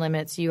city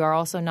limits, you are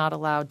also not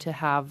allowed to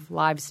have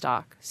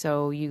livestock.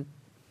 So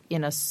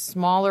in a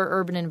smaller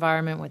urban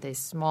environment with a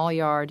small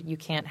yard, you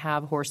can't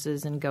have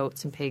horses and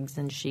goats and pigs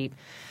and sheep.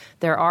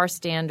 There are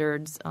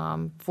standards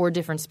for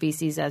different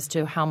species as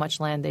to how much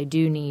land they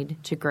do need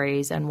to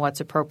graze and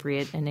what's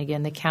appropriate. And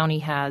again, the county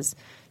has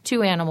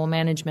 2 animal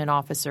management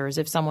officers.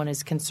 If someone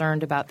is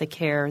concerned about the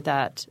care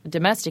that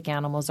domestic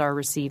animals are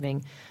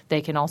receiving,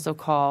 they can also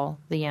call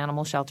the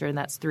animal shelter, and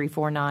that's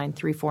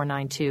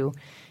 349-3492.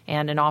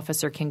 And an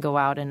officer can go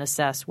out and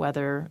assess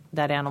whether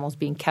that animal is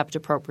being kept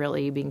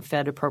appropriately, being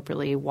fed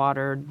appropriately,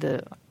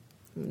 watered,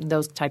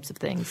 those types of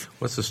things.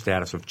 What's the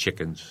status of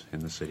chickens in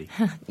the city?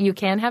 You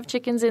can have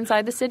chickens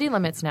inside the city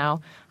limits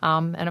now.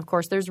 And, of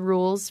course, there's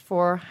rules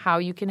for how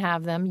you can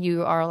have them.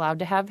 You are allowed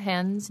to have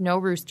hens, no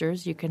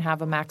roosters. You can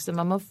have a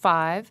maximum of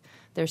 5.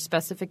 There's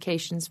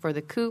specifications for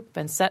the coop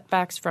and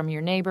setbacks from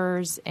your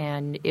neighbors.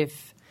 And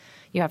if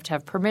you have to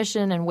have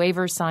permission and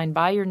waivers signed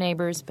by your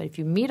neighbors. But if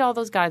you meet all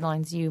those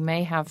guidelines, you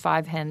may have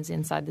 5 hens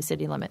inside the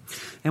city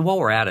limits. And while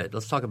we're at it,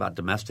 let's talk about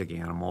domestic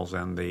animals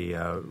and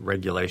the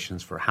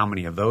regulations for how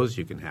many of those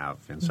you can have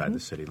inside the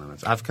city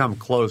limits. I've come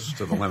close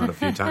to the limit a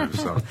few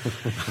times, so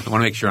I want to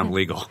make sure I'm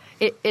legal.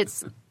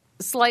 It's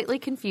slightly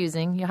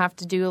confusing. You have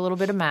to do a little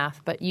bit of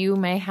math, but you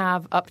may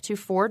have up to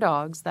 4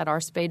 dogs that are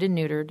spayed and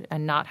neutered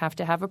and not have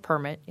to have a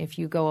permit. If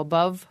you go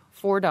above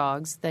 4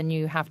 dogs, then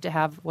you have to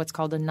have what's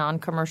called a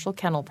non-commercial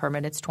kennel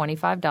permit. It's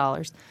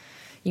 $25.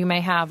 You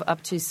may have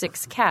up to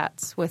 6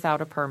 cats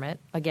without a permit.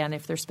 Again,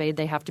 if they're spayed,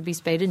 they have to be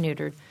spayed and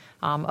neutered.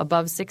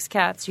 Above 6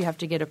 cats, you have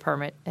to get a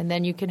permit. And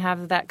then you can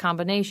have that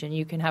combination.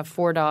 You can have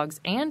 4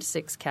 dogs and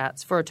 6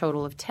 cats for a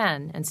total of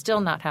 10 and still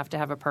not have to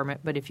have a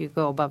permit. But if you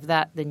go above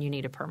that, then you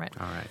need a permit.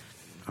 All right.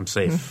 I'm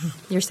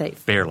safe. You're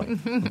safe. Barely.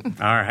 All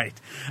right.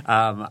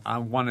 I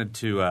wanted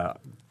to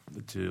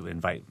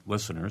invite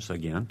listeners,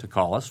 again, to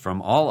call us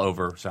from all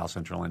over South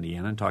Central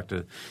Indiana and talk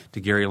to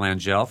Gary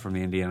Langell from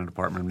the Indiana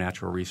Department of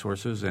Natural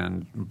Resources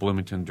and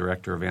Bloomington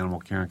Director of Animal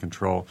Care and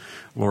Control,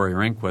 Lori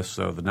Rehnquist.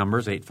 So the number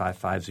is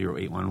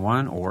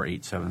 855-0811 or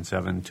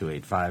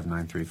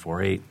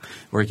 877-285-9348,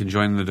 where you can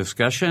join the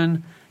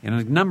discussion in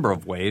a number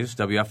of ways,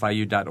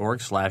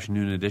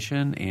 wfiu.org/Noon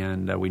Edition,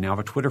 and we now have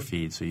a Twitter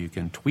feed, so you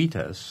can tweet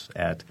us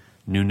at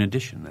Noon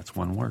Edition. That's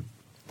one word.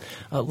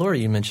 Laura,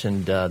 you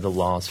mentioned the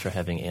laws for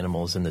having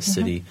animals in the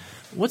city.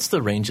 What's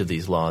the range of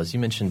these laws? You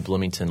mentioned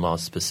Bloomington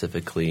laws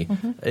specifically.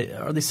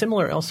 Are they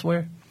similar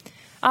elsewhere?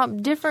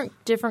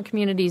 Different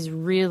communities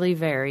really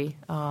vary.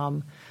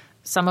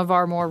 Some of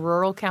our more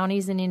rural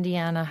counties in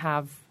Indiana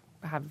have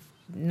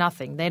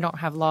nothing. They don't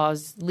have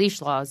laws,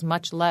 leash laws,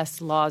 much less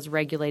laws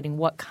regulating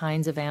what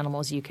kinds of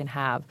animals you can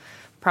have.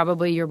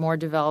 Probably your more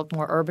developed,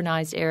 more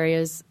urbanized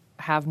areas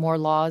have more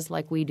laws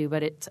like we do,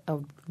 but it's a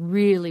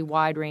really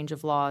wide range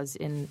of laws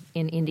in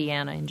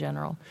Indiana in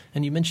general.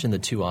 And you mentioned the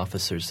 2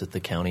 officers that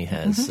the county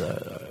has.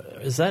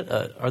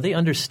 Are they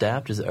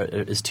understaffed?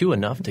 Is 2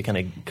 enough to kind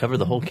of cover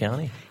the whole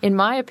county? In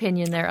my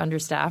opinion, they're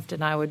understaffed,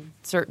 and I would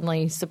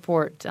certainly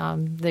support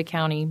the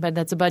county. But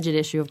that's a budget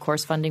issue, of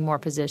course, funding more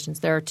positions.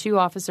 There are 2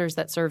 officers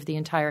that serve the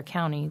entire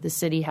county. The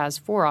city has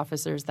 4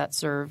 officers that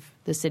serve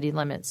the city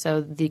limits.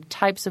 So the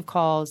types of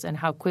calls and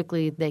how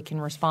quickly they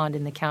can respond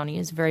in the county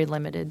is very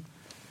limited.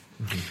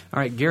 All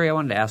right, Gary, I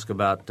wanted to ask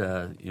about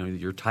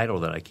your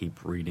title that I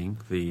keep reading,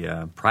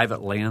 the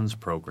Private Lands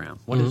Program.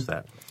 What is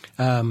that?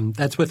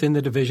 That's within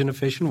the Division of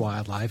Fish and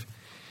Wildlife.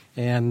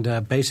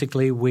 And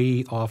basically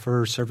we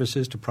offer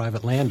services to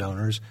private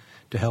landowners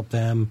to help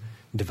them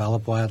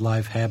develop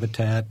wildlife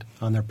habitat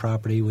on their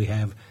property. We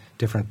have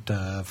different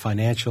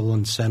financial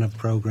incentive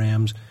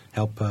programs,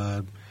 help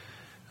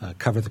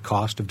cover the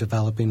cost of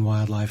developing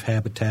wildlife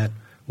habitat.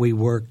 We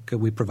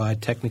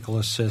provide technical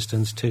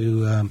assistance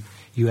to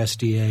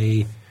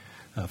USDA,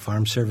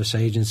 Farm Service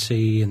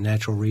Agency, and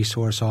natural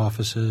resource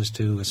offices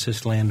to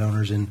assist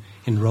landowners in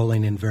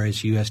enrolling in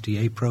various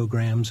USDA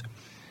programs.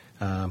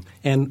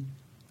 And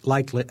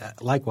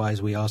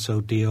likewise, we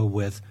also deal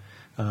with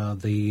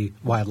the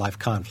wildlife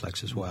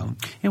conflicts as well.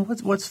 And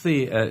what's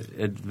the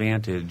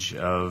advantage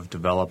of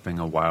developing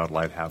a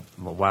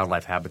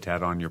wildlife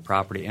habitat on your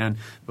property? And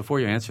before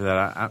you answer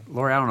that,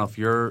 Lori, I don't know if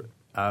you're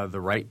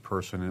the right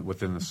person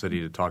within the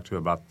city to talk to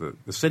about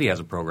the city has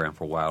a program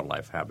for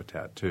wildlife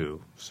habitat too.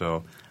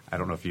 So I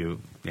don't know if you're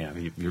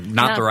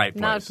not the right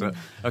place.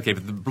 Okay,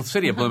 but the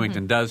city of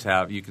Bloomington does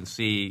have. You can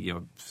see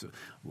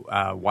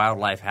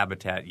wildlife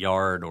habitat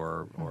yard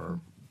or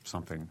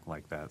something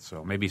like that.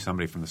 So maybe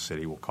somebody from the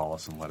city will call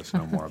us and let us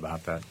know more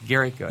about that.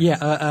 Gary, go ahead.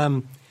 Yeah.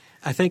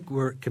 I think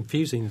we're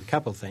confusing a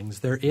couple things.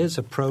 There is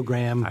a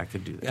program. I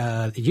could do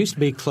that. It used to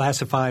be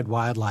Classified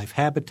Wildlife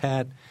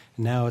Habitat.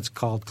 Now it's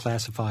called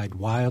Classified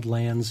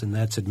Wildlands, and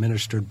that's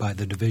administered by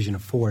the Division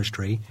of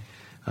Forestry,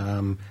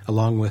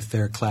 along with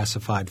their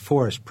Classified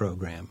Forest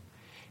program.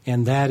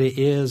 And that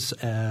is,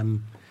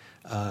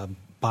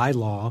 by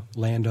law,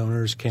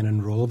 landowners can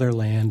enroll their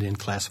land in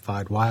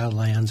classified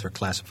wildlands or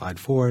classified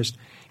forest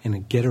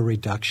and get a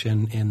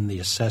reduction in the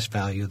assessed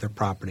value of their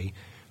property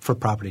for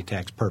property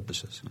tax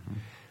purposes.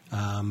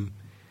 Mm-hmm.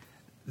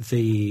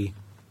 The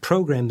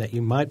program that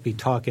you might be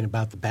talking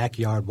about, the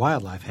Backyard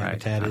Wildlife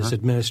Habitat, is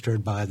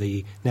administered by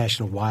the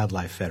National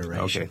Wildlife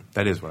Federation. Okay,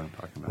 that is what I'm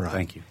talking about. Right.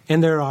 Thank you.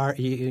 And there are,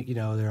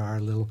 there are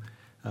little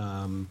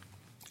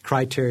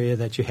criteria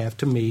that you have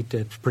to meet.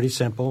 It's pretty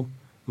simple,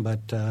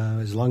 but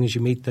as long as you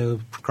meet the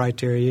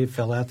criteria,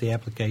 fill out the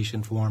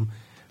application form,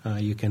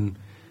 you can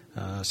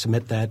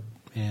submit that,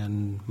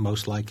 and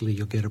most likely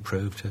you'll get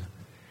approved to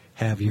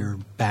have your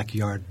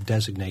backyard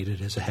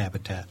designated as a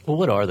habitat. Well,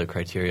 what are the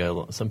criteria?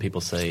 Some people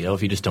say,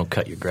 if you just don't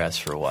cut your grass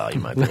for a while, you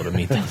might be able to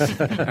meet this.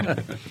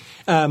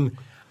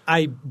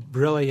 I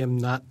really am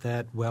not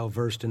that well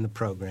versed in the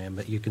program,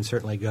 but you can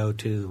certainly go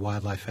to the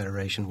Wildlife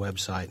Federation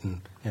website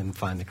and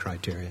find the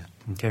criteria.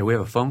 Okay, we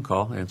have a phone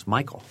call, and it's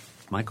Michael.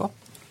 Michael?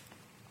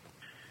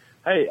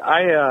 Hey,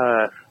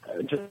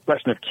 just a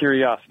question of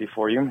curiosity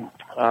for you.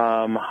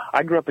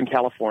 I grew up in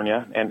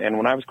California, and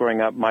when I was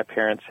growing up, my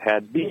parents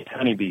had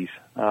honeybees,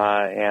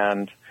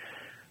 and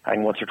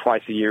once or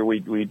twice a year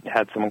we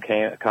had someone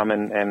come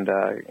and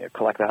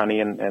collect the honey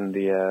and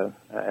the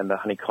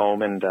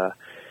honeycomb. And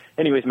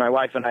anyways, my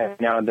wife and I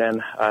now and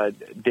then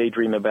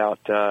daydream about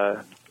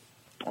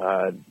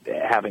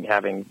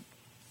having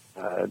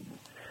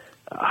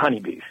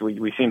honeybees.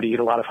 We seem to eat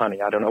a lot of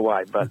honey. I don't know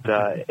why, but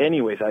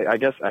anyways, I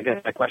guess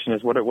my question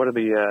is, what are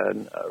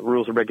the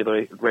rules or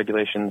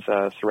regulations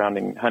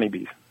surrounding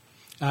honeybees?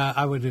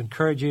 I would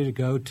encourage you to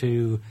go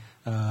to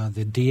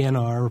the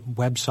DNR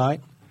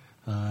website,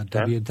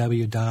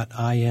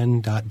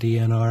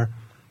 www.in.dnr.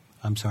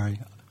 I'm sorry,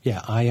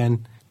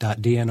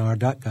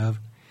 in.dnr.gov,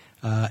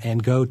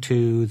 and go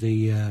to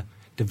the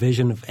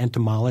Division of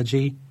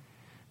Entomology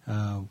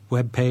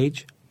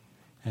webpage.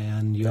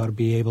 And you ought to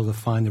be able to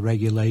find the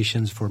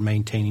regulations for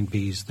maintaining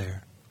bees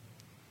there.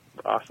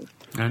 Awesome.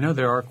 I know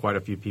there are quite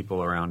a few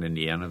people around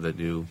Indiana that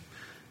do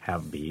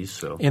have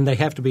bees. And they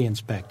have to be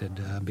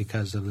inspected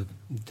because of the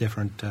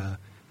different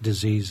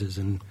diseases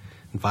and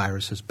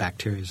viruses,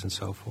 bacteria, and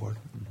so forth.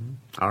 Mm-hmm.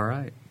 All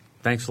right.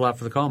 Thanks a lot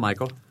for the call,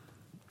 Michael.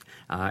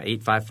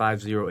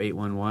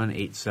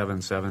 855-0811,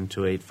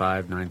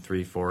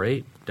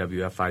 877-285-9348,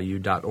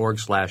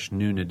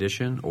 WFIU.org/Noon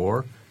Edition,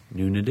 or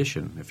Noon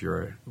Edition if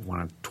you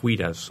want to tweet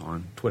us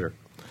on Twitter.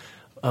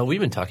 We've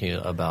been talking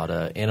about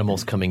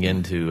animals coming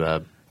into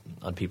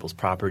on people's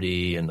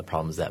property and the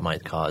problems that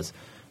might cause.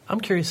 I'm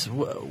curious,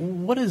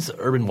 what does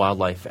urban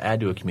wildlife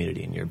add to a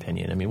community, in your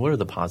opinion? I mean, what are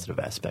the positive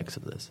aspects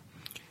of this?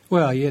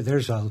 Well, yeah,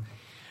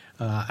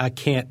 I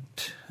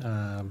can't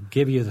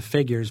give you the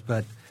figures,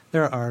 but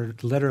there are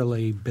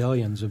literally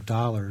billions of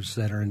dollars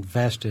that are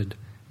invested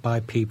by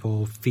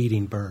people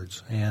feeding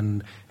birds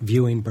and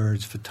viewing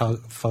birds,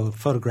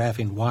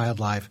 photographing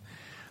wildlife,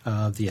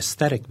 the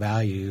aesthetic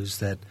values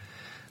that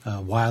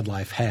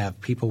wildlife have,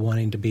 people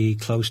wanting to be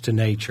close to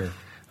nature.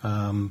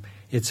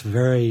 It's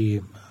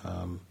very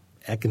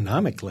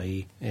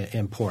economically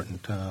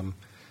important.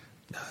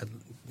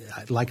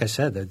 Like I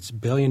said, it's a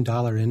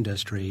billion-dollar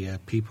industry,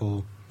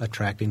 people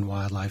attracting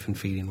wildlife and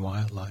feeding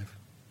wildlife.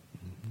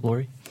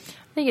 Lori?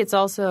 I think it's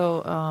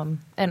also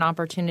an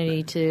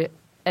opportunity to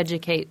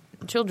educate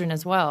children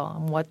as well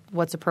on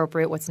what's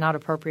appropriate, what's not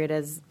appropriate.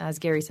 As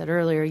Gary said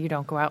earlier, you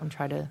don't go out and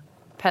try to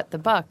pet the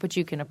buck, but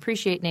you can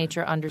appreciate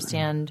nature,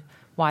 understand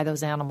why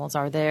those animals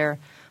are there.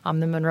 The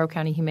Monroe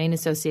County Humane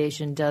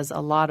Association does a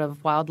lot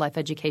of wildlife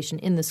education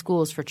in the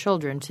schools for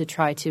children to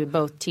try to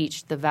both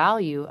teach the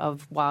value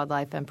of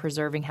wildlife and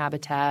preserving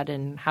habitat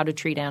and how to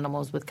treat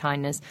animals with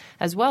kindness,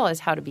 as well as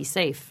how to be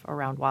safe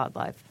around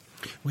wildlife.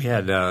 We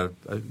had the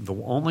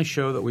only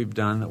show that we've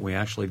done that we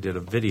actually did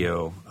a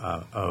video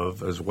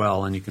of as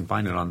well, and you can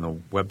find it on the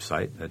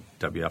website at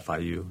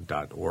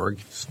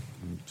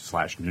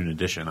wfiu.org/Noon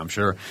Edition, I'm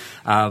sure.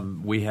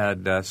 We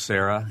had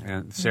Sarah Hayes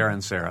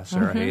and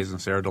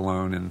Sarah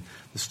DeLone in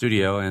the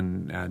studio,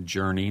 and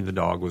Journey, the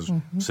dog, was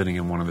sitting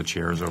in one of the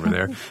chairs over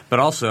there. But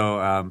also,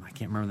 I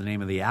can't remember the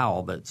name of the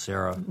owl, but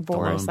Sarah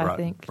Boris,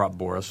 DeLone brought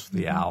Boris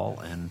the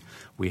owl, and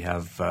we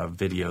have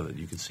video that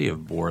you can see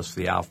of Boris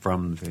the owl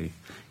from the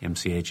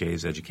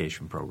MCHA's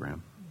education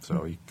program.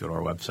 So you can go to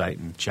our website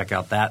and check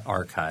out that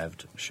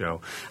archived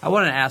show. I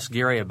want to ask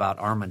Gary about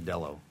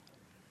armadillo.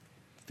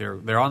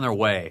 They're on their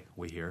way,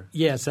 we hear.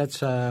 Yes,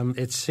 that's.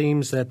 It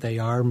seems that they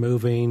are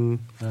moving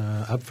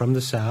up from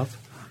the south,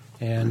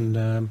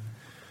 and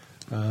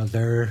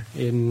they're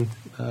in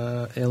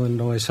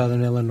Illinois,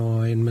 southern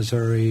Illinois, and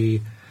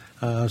Missouri.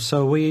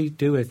 So we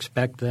do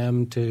expect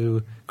them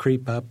to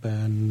creep up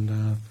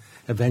and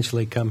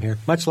eventually come here,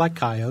 much like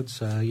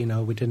coyotes.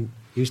 We didn't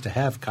used to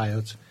have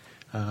coyotes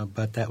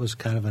but that was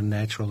kind of a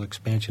natural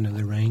expansion of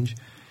the range.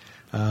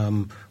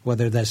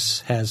 Whether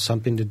this has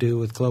something to do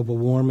with global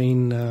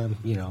warming,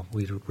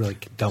 we really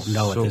don't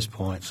know at this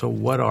point. So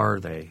what are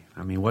they?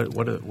 I mean,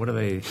 what are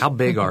they? How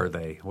big are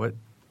they? What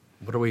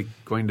are we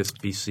going to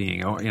be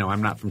seeing?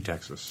 I'm not from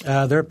Texas.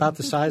 They're about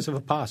the size of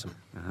a possum.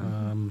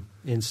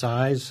 In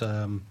size,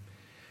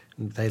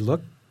 they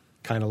look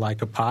kind of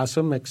like a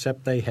possum,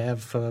 except they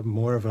have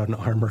more of an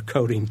armor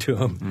coating to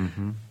them.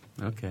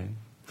 Mm-hmm. Okay.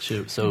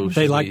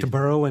 They like to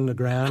burrow in the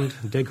ground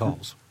and dig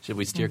holes. Should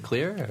we steer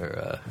clear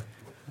or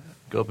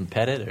go up and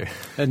pet it?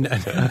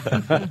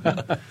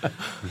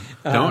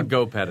 Don't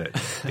go pet it,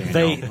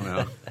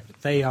 Daniel.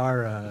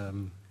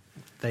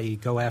 They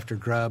go after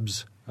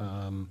grubs.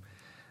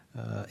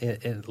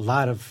 A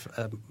lot of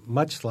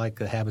much like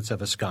the habits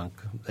of a skunk.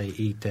 They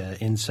eat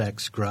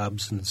insects,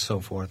 grubs, and so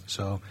forth.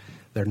 So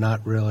they're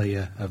not really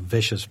a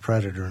vicious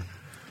predator.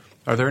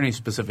 Are there any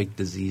specific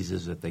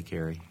diseases that they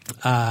carry?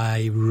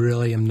 I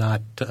really am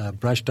not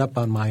brushed up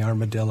on my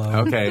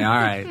armadillo. Okay, all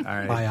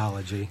right.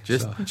 Biology.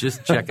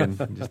 Just checking.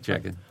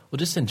 Well,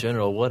 just in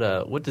general,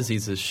 what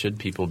diseases should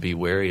people be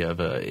wary of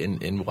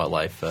in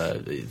wildlife?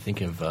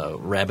 Thinking of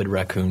rabid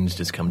raccoons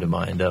just come to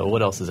mind.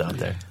 What else is out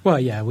there? Well,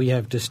 yeah, we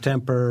have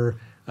distemper.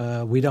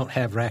 We don't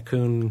have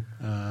raccoon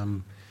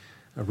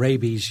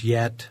rabies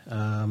yet,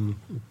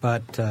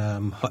 but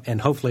and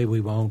hopefully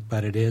we won't.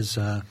 But it is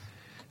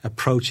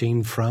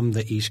approaching from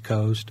the East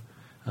Coast.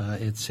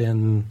 It's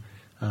in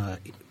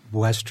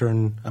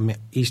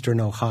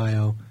eastern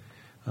Ohio.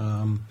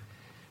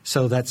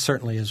 So that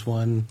certainly is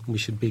one we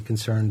should be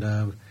concerned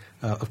of.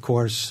 Of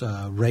course,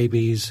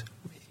 rabies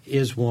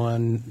is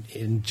one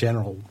in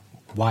general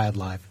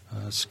wildlife.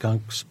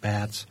 Skunks,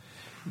 bats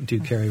do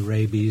carry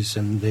rabies,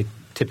 and they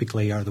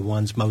typically are the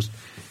ones most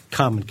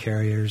common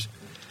carriers.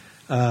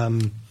 But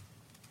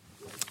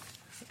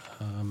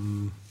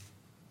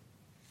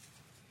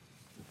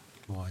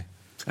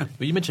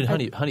you mentioned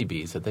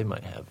honeybees, that they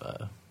might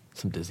have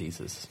some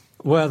diseases.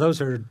 Well,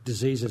 those are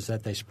diseases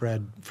that they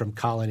spread from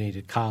colony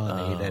to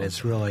colony that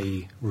it's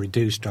really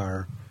reduced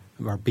our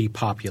bee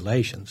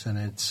populations, and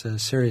it's a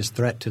serious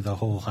threat to the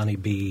whole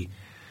honeybee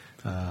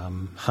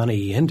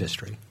honey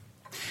industry.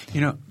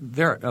 Go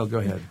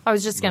ahead. I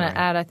was just going to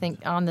add, I think,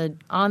 on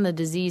the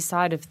disease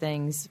side of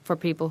things, for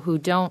people who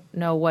don't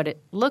know what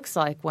it looks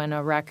like when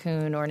a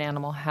raccoon or an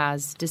animal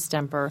has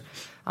distemper,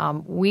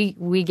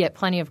 we get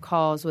plenty of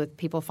calls with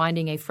people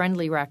finding a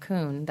friendly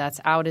raccoon that's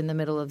out in the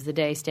middle of the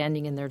day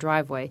standing in their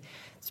driveway.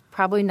 It's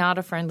probably not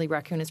a friendly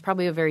raccoon. It's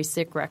probably a very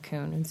sick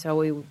raccoon. And so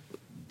we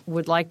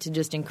would like to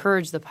just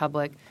encourage the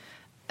public,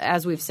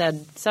 as we've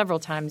said several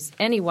times,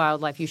 any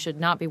wildlife you should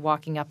not be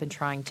walking up and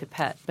trying to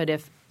pet. But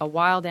if a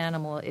wild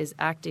animal is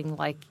acting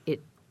like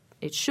it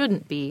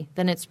shouldn't be,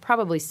 then it's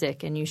probably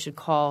sick, and you should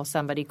call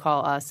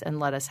us, and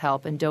let us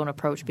help, and don't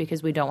approach,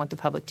 because we don't want the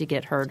public to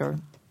get hurt or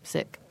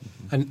sick.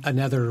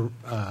 Another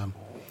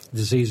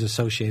disease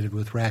associated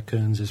with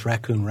raccoons is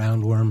raccoon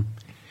roundworm,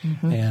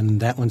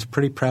 and that one's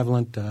pretty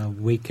prevalent.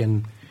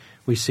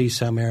 We see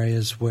some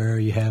areas where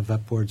you have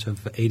upwards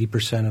of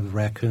 80% of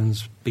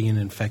raccoons being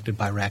infected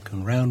by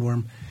raccoon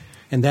roundworm,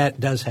 and that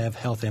does have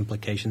health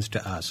implications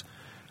to us.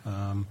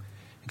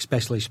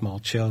 Especially small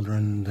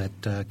children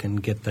that can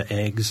get the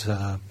eggs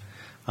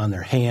on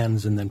their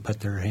hands and then put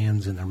their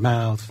hands in their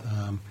mouth.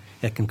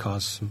 It can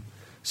cause some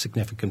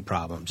significant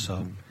problems.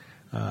 So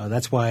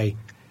that's why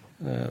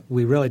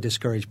we really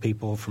discourage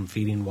people from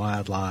feeding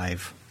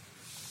wildlife,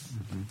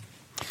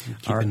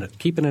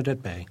 keeping it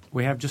at bay.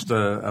 We have just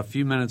a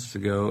few minutes to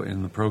go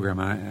in the program.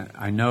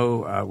 I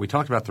know we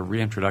talked about the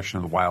reintroduction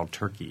of the wild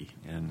turkey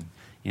in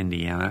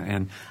Indiana,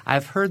 and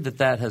I've heard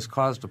that has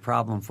caused a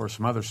problem for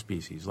some other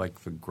species,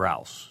 like the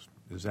grouse.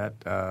 Is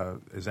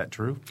that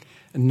true?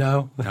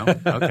 No. No?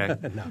 Okay.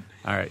 No.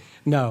 All right.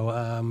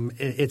 No,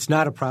 it's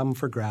not a problem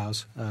for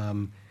grouse.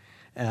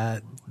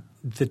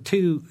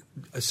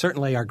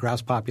 Certainly our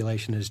grouse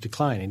population is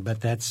declining, but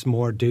that's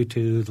more due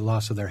to the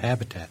loss of their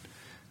habitat.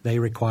 They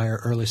require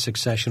early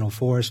successional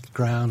forest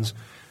grounds,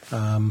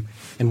 and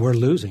we're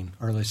losing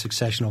early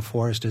successional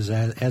forest as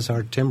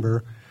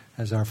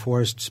our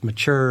forests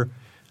mature.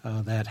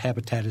 That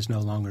habitat is no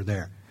longer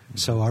there.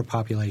 So our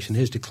population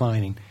is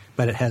declining,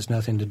 but it has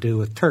nothing to do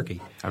with turkey.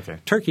 Okay.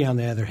 Turkey, on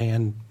the other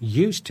hand, we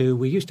used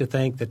to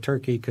think that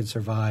turkey could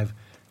survive,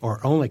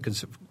 or only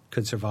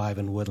could survive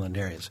in woodland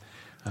areas.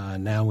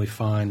 Now we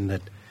find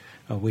that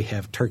we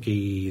have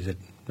turkey that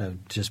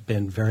have just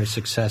been very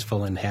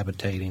successful in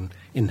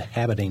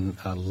inhabiting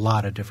a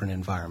lot of different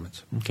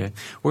environments. Okay.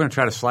 We're going to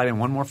try to slide in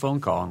one more phone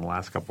call in the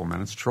last couple of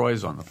minutes.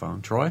 Troy's on the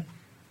phone. Troy?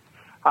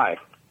 Hi.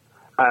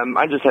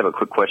 I just have a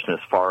quick question as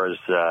far as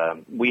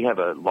we have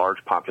a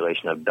large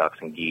population of ducks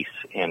and geese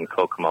in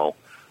Kokomo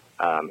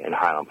in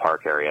Highland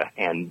Park area,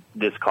 and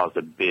this caused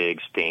a big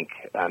stink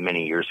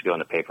many years ago in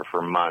the paper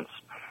for months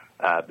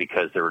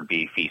because there would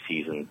be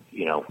feces and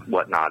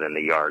whatnot in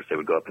the yards. They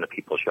would go up into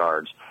people's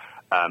yards.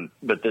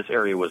 But this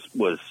area was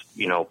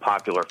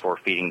popular for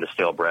feeding the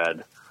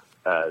stale-bred,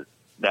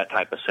 that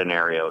type of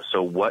scenario.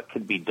 So what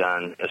could be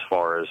done as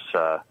far as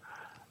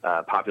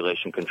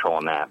population control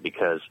on that,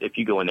 because if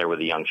you go in there with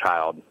a young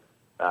child,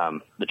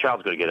 the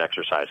child's going to get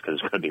exercise because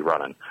it's going to be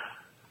running.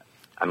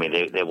 I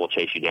mean, they will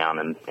chase you down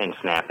and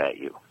snap at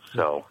you.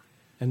 So,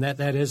 and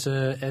that is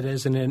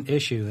an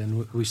issue,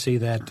 and we see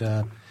that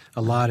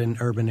a lot in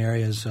urban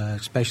areas,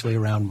 especially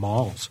around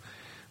malls,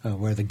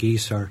 where the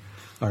geese are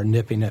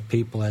nipping at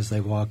people as they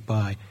walk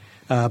by.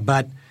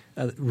 But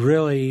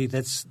really,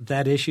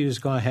 that issue is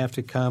going to have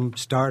to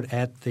start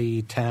at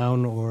the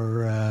town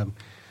or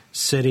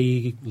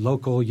city,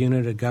 local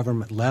unit of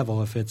government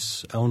level if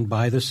it's owned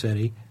by the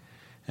city,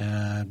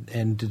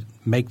 and to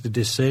make the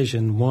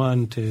decision,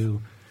 one,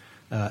 to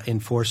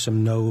enforce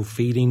some no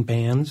feeding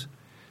bans,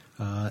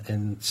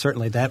 and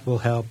certainly that will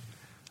help.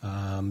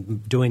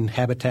 Doing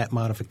habitat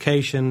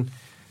modification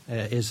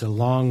is a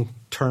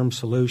long-term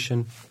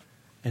solution,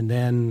 and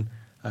then,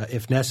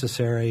 if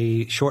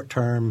necessary,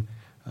 short-term,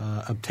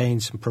 obtain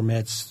some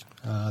permits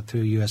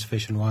through U.S.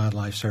 Fish and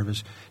Wildlife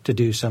Service to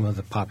do some of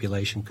the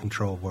population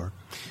control work.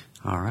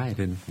 All right,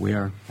 and we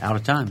are out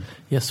of time.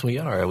 Yes, we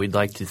are. We'd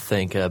like to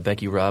thank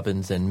Becky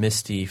Robbins and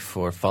Misty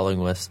for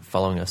following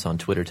us on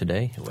Twitter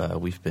today.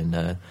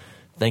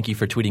 Thank you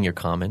for tweeting your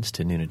comments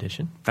to Noon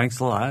Edition.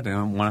 Thanks a lot. And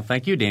I want to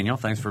thank you, Daniel.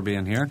 Thanks for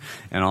being here.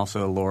 And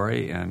also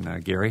Lori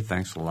and Gary,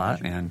 thanks a lot.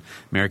 And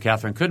Mary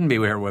Catherine couldn't be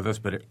here with us,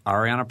 but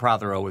Ariana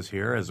Prothero was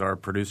here as our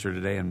producer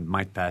today, and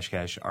Mike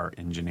Pashkash, our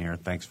engineer.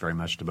 Thanks very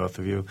much to both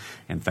of you,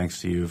 and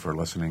thanks to you for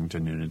listening to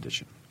Noon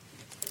Edition.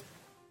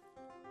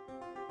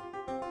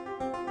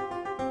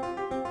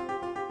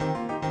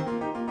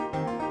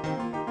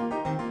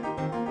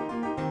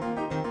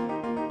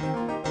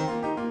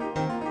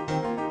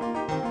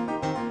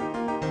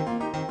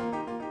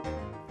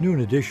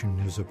 Noon Edition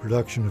is a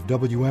production of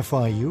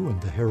WFIU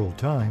and the Herald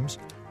Times.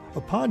 A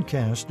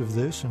podcast of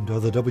this and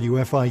other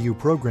WFIU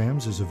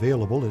programs is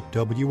available at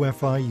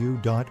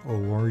WFIU.org.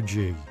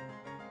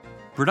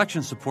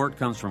 Production support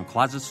comes from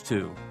Closets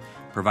 2,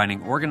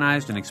 providing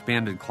organized and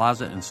expanded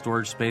closet and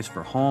storage space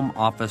for home,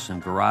 office,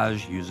 and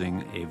garage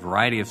using a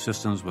variety of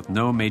systems with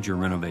no major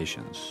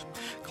renovations.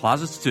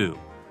 Closets 2,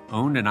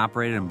 owned and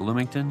operated in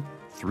Bloomington,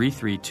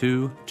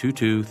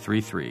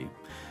 332-2233.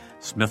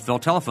 Smithville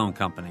Telephone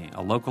Company,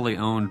 a locally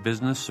owned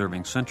business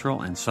serving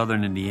central and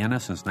southern Indiana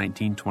since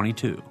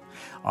 1922,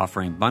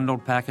 offering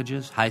bundled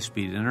packages,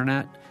 high-speed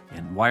internet,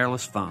 and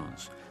wireless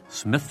phones.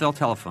 Smithville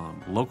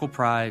Telephone, local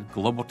pride,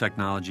 global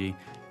technology.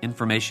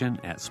 Information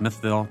at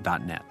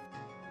smithville.net.